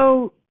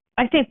 So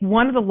I think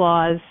one of the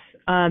laws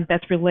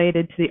that's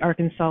related to the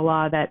Arkansas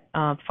law that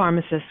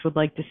pharmacists would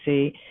like to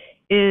see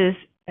is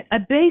a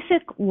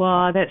basic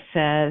law that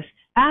says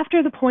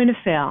after the point of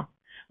sale,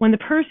 when the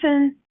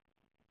person,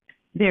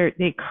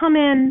 they come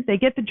in, they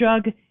get the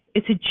drug,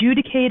 it's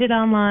adjudicated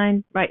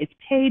online, right? It's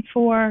paid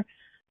for,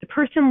 the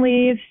person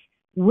leaves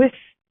with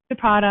the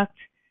product.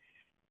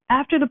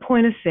 After the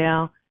point of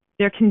sale,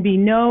 there can be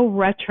no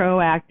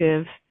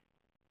retroactive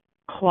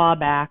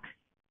clawback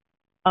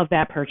of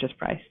that purchase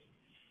price.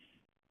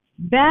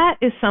 That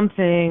is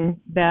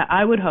something that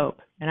I would hope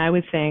and I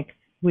would think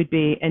would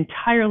be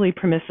entirely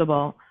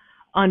permissible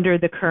under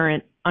the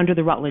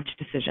Rutledge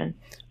decision.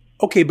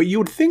 Okay, but you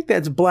would think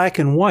that's black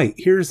and white.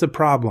 Here's the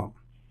problem.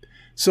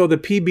 So the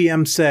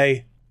PBM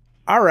say,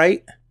 all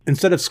right,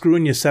 instead of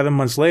screwing you 7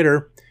 months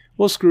later,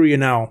 we'll screw you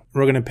now.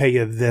 We're going to pay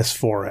you this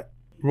for it.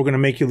 We're going to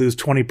make you lose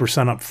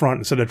 20% up front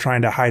instead of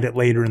trying to hide it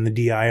later in the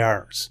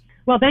DIRs.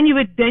 Well, then you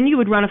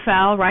would run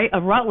afoul, right,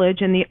 of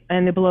Rutledge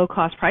and the below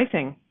cost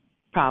pricing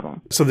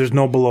problem. So there's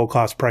no below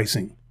cost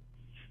pricing.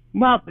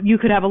 Well, you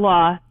could have a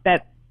law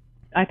that,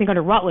 I think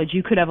under Rutledge,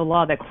 you could have a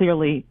law that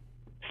clearly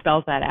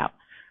spells that out.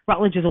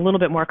 Rutledge is a little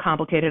bit more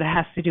complicated. It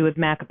has to do with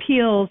MAC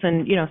appeals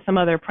and, some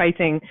other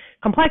pricing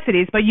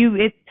complexities, but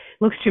it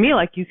looks to me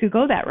like you could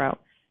go that route.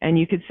 And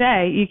you could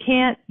say you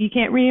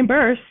can't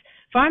reimburse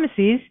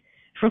pharmacies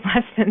for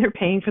less than they're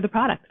paying for the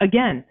product.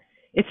 Again,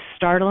 it's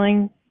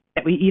startling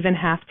that we even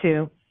have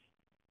to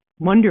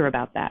wonder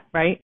about that,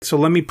 right? So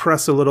let me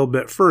press a little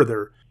bit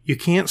further. You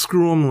can't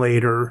screw them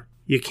later.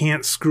 You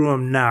can't screw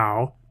them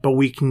now, but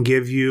we can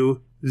give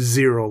you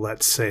zero,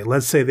 let's say.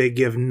 Let's say they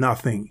give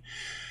nothing.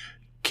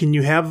 Can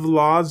you have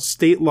laws,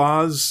 state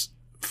laws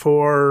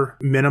for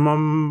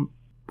minimum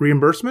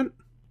reimbursement?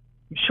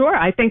 Sure.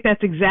 I think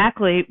that's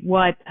exactly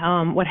what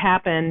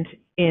happened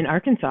in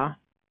Arkansas.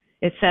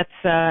 It sets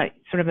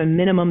sort of a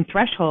minimum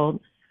threshold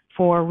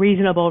for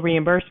reasonable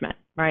reimbursement,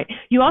 right?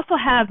 You also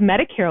have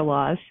Medicare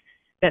laws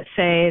that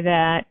say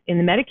that in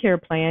the Medicare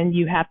plan,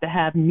 you have to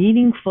have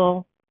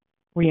meaningful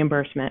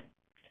reimbursement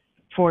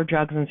for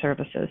drugs and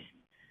services.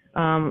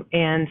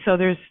 And so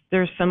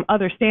there's some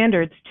other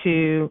standards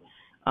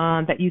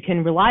that you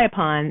can rely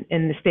upon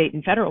in the state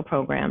and federal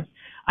programs.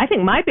 I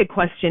think my big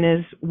question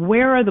is,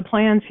 where are the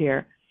plans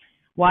here?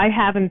 Why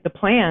haven't the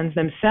plans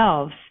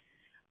themselves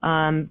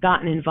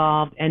gotten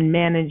involved and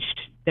managed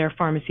their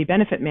pharmacy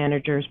benefit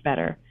managers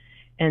better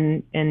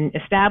and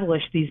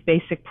established these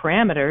basic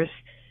parameters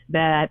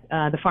that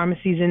the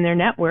pharmacies in their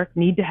network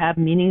need to have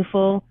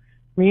meaningful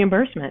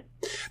reimbursement?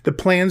 The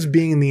plans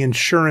being the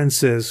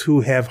insurances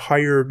who have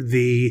hired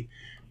the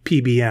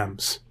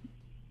PBMs.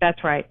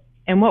 That's right.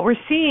 And what we're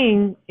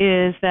seeing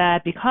is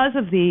that because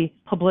of the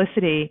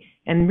publicity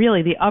and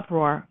really the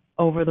uproar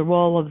over the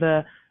role of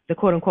the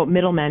quote-unquote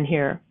middlemen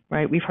here,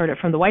 right? We've heard it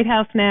from the White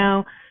House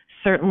now.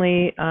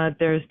 Certainly,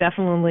 there's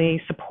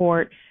definitely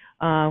support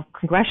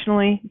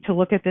congressionally to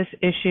look at this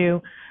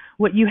issue.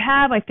 What you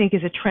have, I think,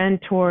 is a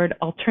trend toward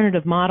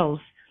alternative models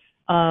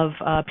of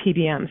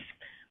PBMs,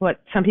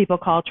 what some people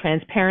call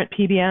transparent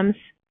PBMs,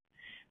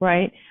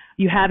 right?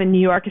 You have in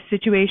New York a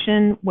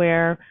situation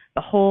where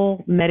the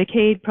whole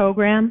Medicaid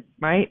program,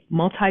 right,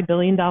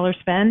 multi-billion-dollar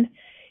spend,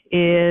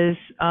 is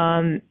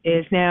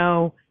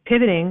now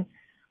pivoting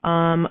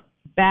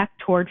back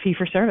toward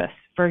fee-for-service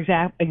for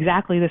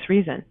exactly this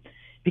reason.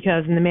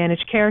 Because in the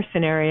managed care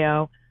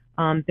scenario,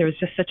 there was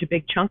just such a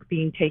big chunk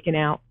being taken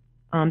out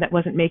that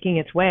wasn't making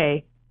its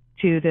way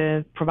to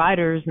the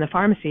providers and the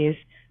pharmacies.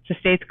 So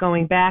states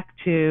going back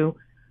to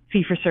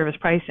fee-for-service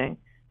pricing.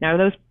 Now, are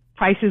those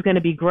prices going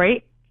to be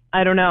great?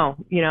 I don't know.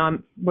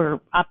 We're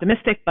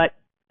optimistic, but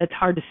it's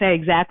hard to say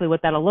exactly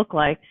what that'll look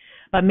like.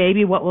 But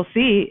maybe what we'll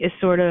see is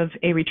sort of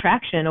a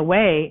retraction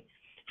away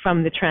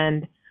from the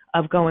trend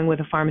of going with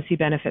a pharmacy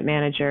benefit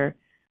manager.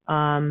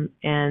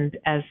 And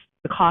as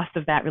the cost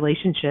of that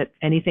relationship,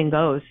 anything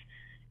goes.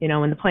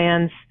 When the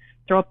plans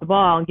throw up the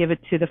ball and give it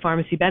to the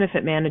pharmacy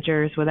benefit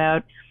managers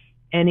without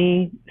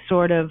any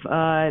sort of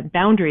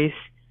boundaries,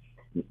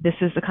 this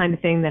is the kind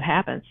of thing that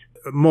happens.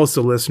 Most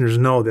of the listeners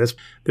know this.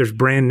 There's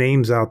brand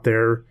names out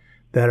there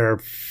that are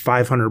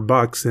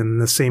 $500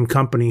 and the same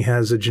company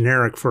has a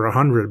generic for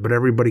 $100, but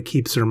everybody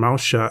keeps their mouth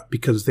shut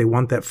because they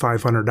want that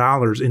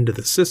 $500 into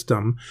the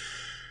system.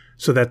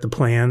 so that the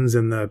plans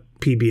and the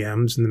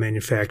PBMs and the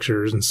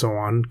manufacturers and so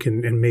on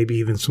can, and maybe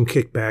even some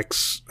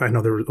kickbacks. I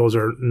know those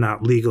are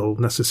not legal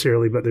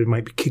necessarily, but there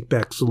might be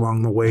kickbacks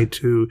along the way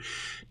to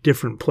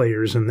different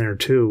players in there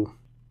too.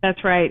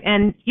 That's right.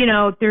 And,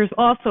 there's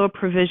also a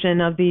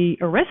provision of the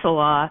ERISA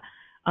law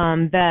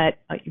that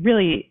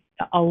really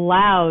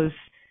allows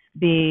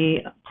the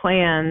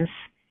plans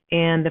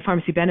and the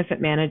pharmacy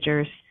benefit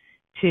managers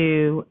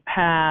to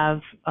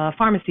have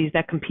pharmacies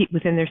that compete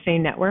within their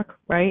same network,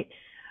 right?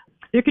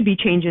 There could be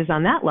changes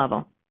on that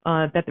level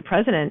that the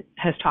president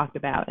has talked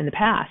about in the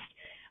past,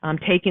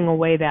 taking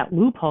away that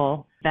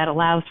loophole that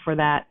allows for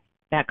that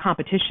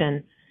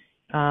competition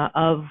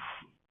of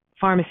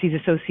pharmacies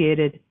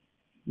associated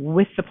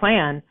with the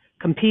plan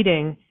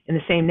competing in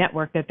the same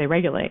network that they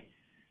regulate.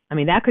 I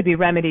mean, that could be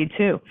remedied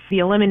too. The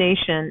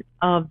elimination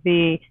of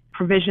the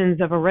provisions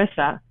of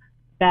ERISA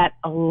that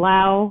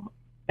allow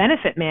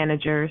benefit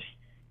managers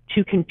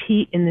to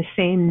compete in the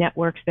same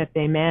networks that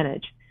they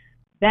manage.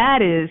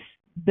 That is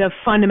the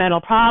fundamental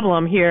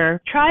problem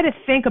here. Try to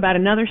think about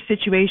another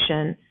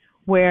situation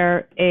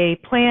where a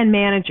plan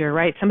manager,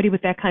 right, somebody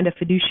with that kind of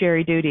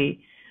fiduciary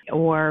duty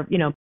or,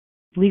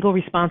 legal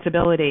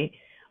responsibility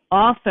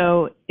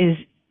also is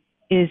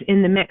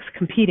in the mix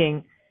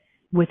competing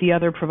with the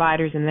other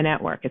providers in the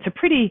network. It's a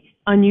pretty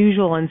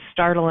unusual and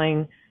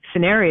startling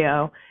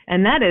scenario,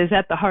 and that is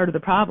at the heart of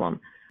the problem.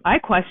 I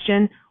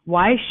question,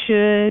 why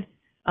should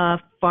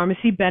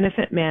pharmacy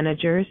benefit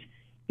managers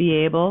be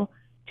able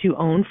to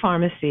own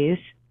pharmacies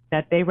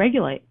that they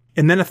regulate?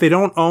 And then if they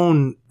don't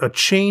own a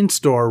chain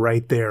store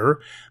right there,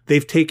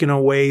 they've taken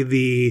away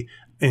the,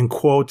 in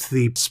quotes,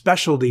 the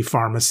specialty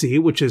pharmacy,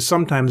 which is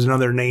sometimes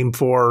another name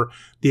for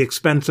the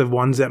expensive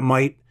ones that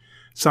might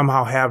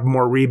somehow have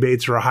more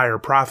rebates or a higher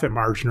profit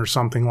margin or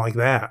something like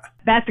that.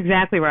 That's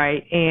exactly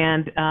right.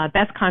 And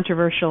that's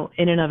controversial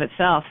in and of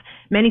itself.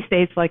 Many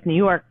states like New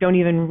York don't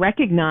even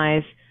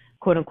recognize,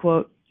 quote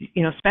unquote,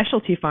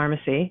 specialty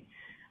pharmacy.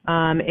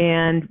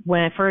 And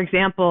when, for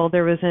example,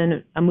 there was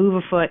a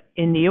move afoot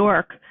in New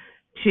York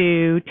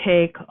to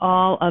take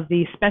all of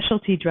the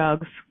specialty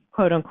drugs,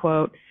 quote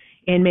unquote,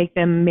 and make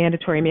them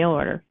mandatory mail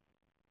order.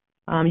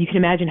 You can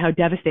imagine how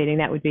devastating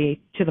that would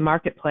be to the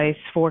marketplace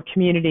for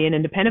community and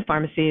independent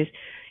pharmacies.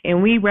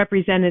 And we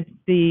represented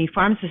the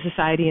Pharmacist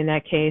Society in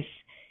that case,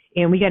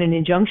 and we got an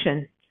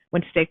injunction,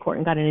 went to state court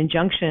and got an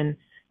injunction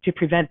to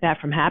prevent that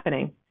from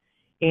happening.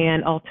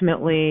 And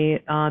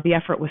ultimately, the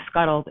effort was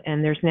scuttled,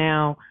 and there's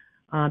now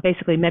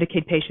basically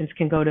Medicaid patients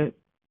can go to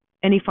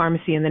any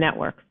pharmacy in the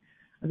network.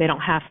 They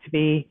don't have to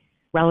be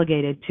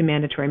relegated to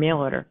mandatory mail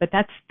order. But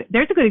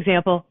there's a good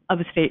example of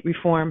a state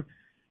reform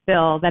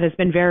bill that has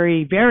been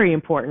very, very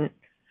important.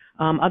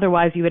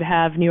 Otherwise, you would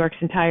have New York's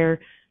entire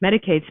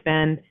Medicaid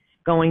spend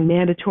going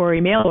mandatory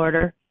mail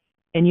order.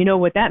 And you know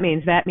what that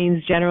means. That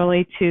means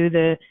generally to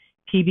the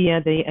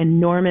PBM, the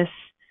enormous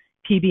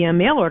PBM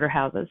mail order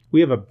houses.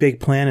 We have a big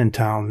plan in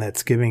town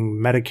that's giving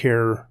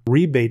Medicare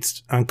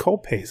rebates on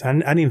copays. I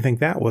didn't even think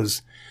that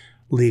was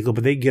legal,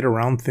 but they get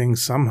around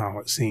things somehow,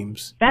 it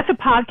seems. That's a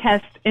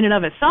podcast in and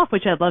of itself,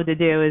 which I'd love to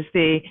do, is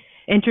the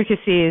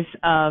intricacies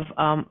of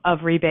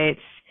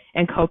rebates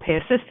and copay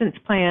assistance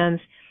plans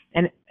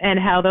and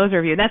how those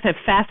are viewed. That's a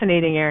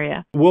fascinating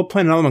area. We'll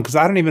plan another one because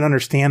I don't even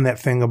understand that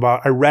thing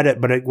about, I read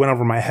it, but it went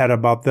over my head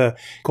about the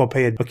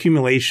copay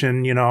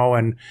accumulation,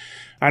 and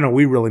I know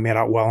we really made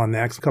out well on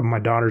that because a couple of my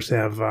daughters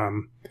have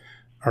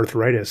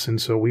arthritis,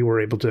 and so we were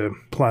able to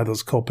apply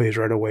those copays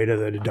right away to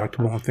the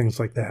deductible and things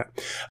like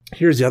that.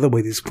 Here's the other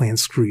way these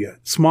plans screw you.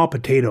 Small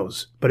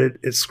potatoes, but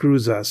it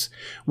screws us,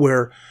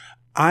 where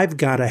I've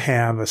got to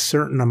have a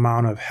certain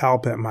amount of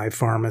help at my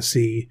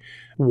pharmacy.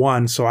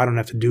 One, so I don't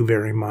have to do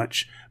very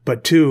much.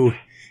 But two,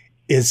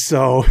 is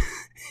so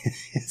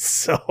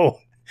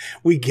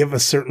we give a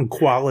certain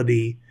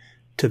quality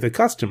to the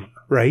customer,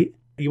 right?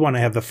 You want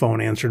to have the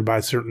phone answered by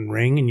a certain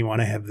ring, and you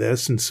want to have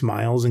this and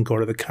smiles and go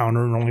to the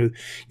counter and only,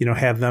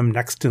 have them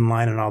next in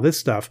line and all this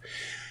stuff.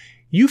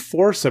 You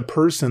force a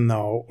person,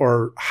 though,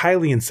 or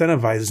highly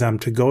incentivize them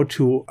to go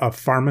to a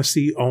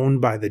pharmacy owned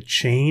by the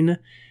chain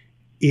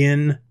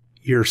in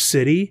your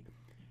city,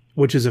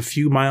 which is a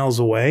few miles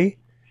away.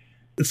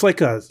 It's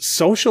like a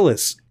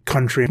socialist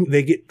country.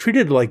 They get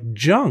treated like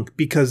junk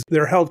because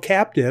they're held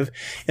captive,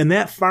 and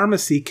that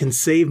pharmacy can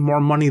save more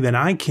money than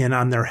I can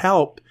on their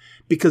help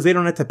because they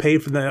don't have to pay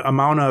for the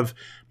amount of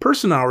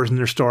person hours in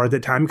their store at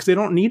that time because they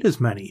don't need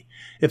as many.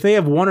 If they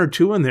have one or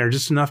two in there,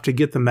 just enough to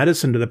get the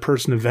medicine to the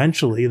person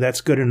eventually,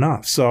 that's good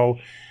enough. So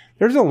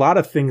there's a lot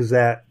of things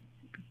that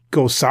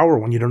go sour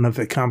when you don't have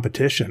the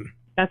competition.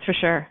 That's for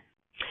sure.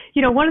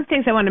 One of the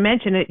things I want to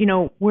mention,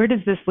 where does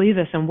this leave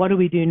us and what do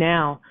we do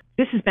now?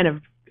 This has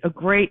been a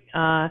great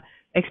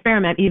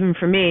experiment, even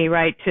for me,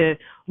 right, to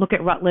look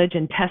at Rutledge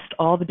and test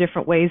all the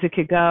different ways it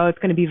could go. It's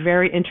going to be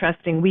very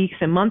interesting weeks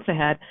and months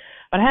ahead.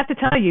 But I have to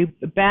tell you,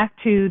 back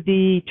to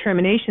the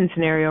termination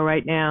scenario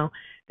right now,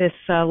 this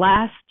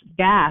last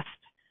gasp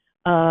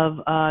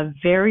of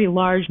very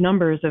large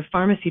numbers of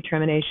pharmacy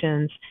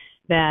terminations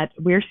that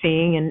we're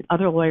seeing and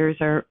other lawyers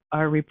are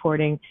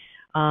reporting,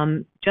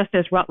 just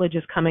as Rutledge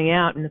is coming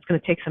out, and it's going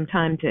to take some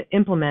time to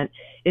implement,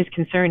 is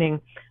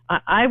concerning.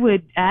 I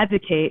would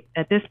advocate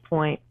at this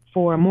point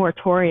for a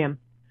moratorium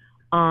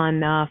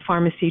on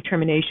pharmacy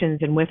terminations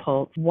and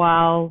withholds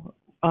while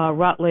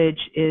Rutledge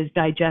is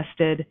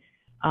digested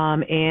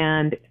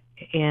and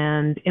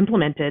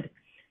implemented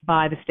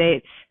by the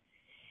states,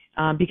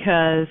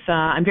 because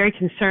I'm very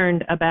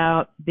concerned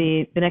about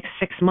the next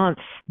 6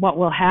 months, what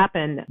will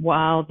happen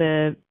while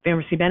the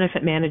pharmacy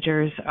benefit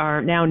managers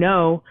now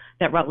know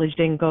that Rutledge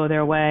didn't go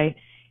their way.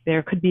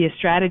 There could be a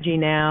strategy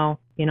now,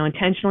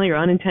 intentionally or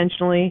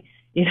unintentionally,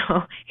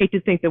 hate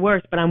to think the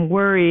worst, but I'm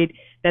worried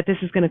that this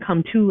is going to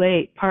come too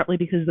late, partly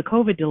because of the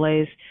COVID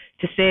delays,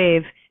 to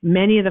save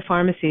many of the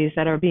pharmacies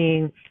that are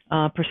being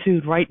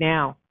pursued right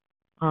now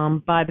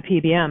by the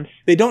PBMs.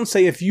 They don't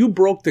say if you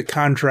broke the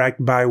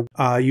contract by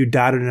you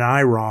dotted an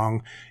I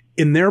wrong.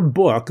 In their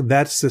book,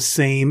 that's the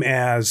same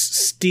as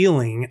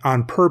stealing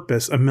on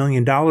purpose $1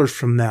 million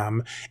from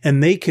them,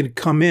 and they could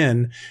come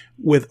in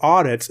with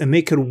audits and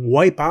they could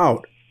wipe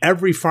out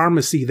every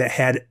pharmacy that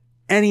had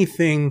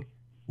anything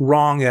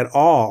wrong at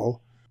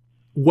all,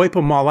 wipe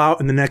them all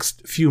out in the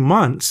next few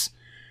months,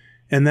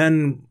 and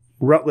then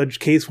Rutledge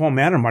case won't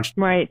matter much.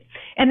 Right.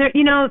 And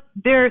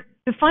the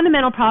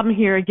fundamental problem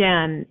here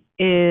again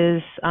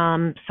is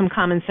some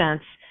common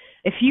sense.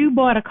 If you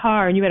bought a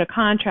car and you had a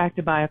contract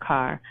to buy a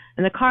car,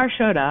 and the car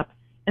showed up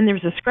and there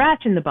was a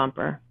scratch in the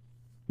bumper,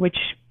 which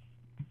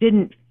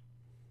didn't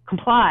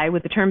comply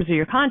with the terms of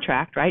your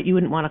contract, right? You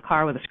wouldn't want a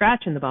car with a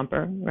scratch in the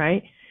bumper,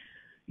 right?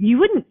 You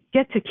wouldn't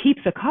get to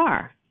keep the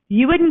car.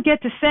 You wouldn't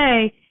get to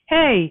say,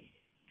 hey,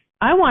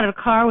 I wanted a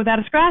car without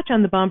a scratch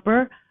on the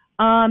bumper.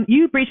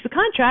 You breached the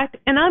contract,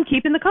 and I'm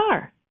keeping the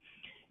car.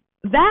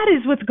 That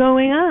is what's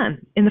going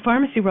on in the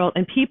pharmacy world,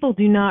 and people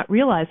do not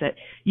realize it.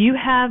 You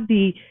have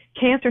the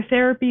cancer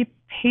therapy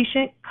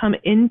patient come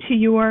into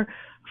your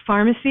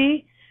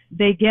pharmacy.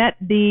 They get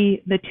the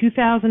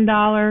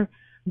 $2,000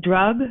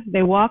 drug.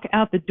 They walk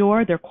out the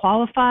door. They're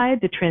qualified.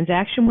 The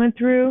transaction went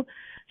through.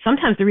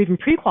 Sometimes they're even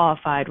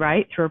pre-qualified,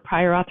 right, through a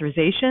prior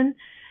authorization.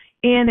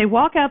 And they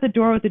walk out the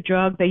door with the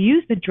drug. They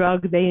use the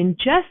drug. They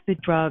ingest the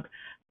drug.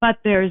 But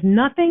there's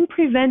nothing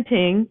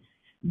preventing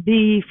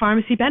the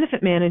pharmacy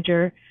benefit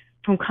manager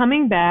from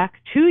coming back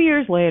 2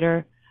 years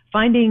later,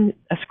 finding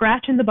a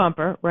scratch in the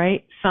bumper,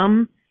 right,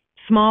 some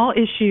small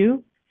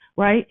issue,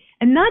 right,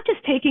 and not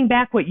just taking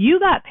back what you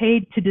got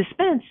paid to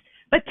dispense,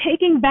 but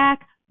taking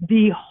back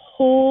the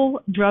whole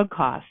drug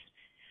cost.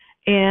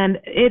 And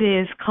it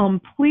is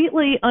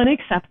completely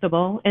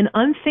unacceptable and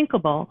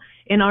unthinkable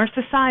in our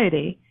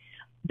society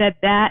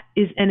that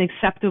is an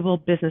acceptable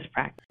business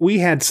practice. We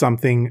had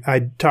something,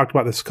 I talked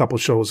about this a couple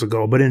shows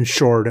ago, but in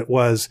short,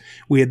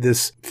 we had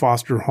this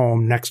foster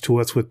home next to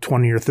us with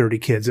 20 or 30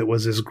 kids. It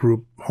was this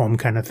group home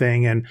kind of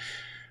thing. And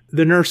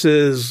the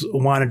nurses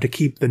wanted to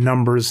keep the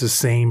numbers the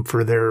same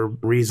for their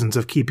reasons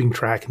of keeping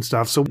track and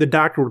stuff. So the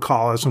doctor would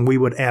call us and we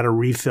would add a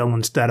refill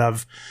instead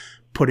of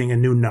putting a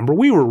new number.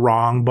 We were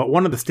wrong, but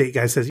one of the state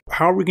guys says,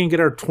 how are we going to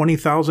get our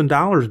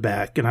 $20,000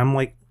 back? And I'm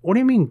like, what do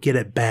you mean get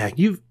it back?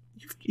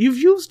 You've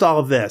used all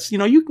of this.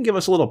 You can give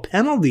us a little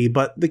penalty,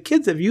 but the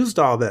kids have used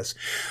all this.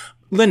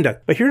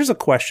 Linda, but here's a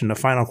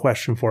final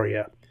question for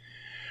you.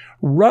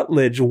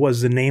 Rutledge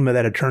was the name of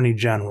that attorney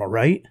general,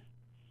 right?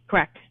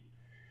 Correct.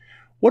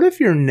 What if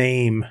your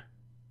name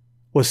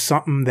was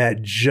something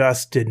that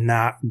just did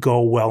not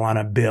go well on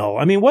a bill?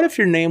 I mean, what if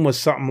your name was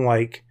something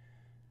like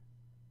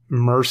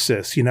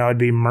Mercis? It'd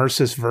be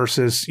Mercis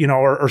versus,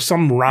 or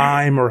some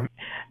rhyme or...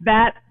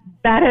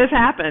 That has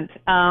happened.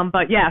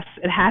 But yes,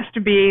 it has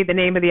to be the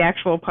name of the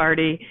actual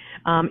party,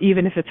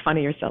 even if it's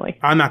funny or silly.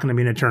 I'm not going to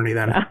be an attorney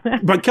then.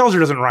 But Kelzer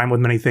doesn't rhyme with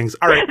many things.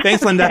 All right.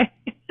 Thanks, Linda. Okay.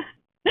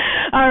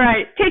 All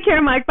right. Take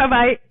care, Mike.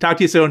 Bye-bye. Talk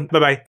to you soon.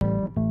 Bye-bye.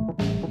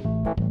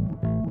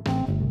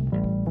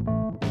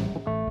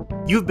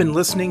 You've been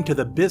listening to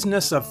the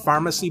Business of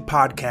Pharmacy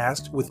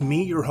podcast with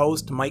me, your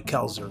host, Mike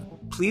Kelzer.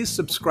 Please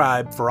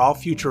subscribe for all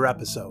future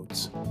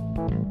episodes.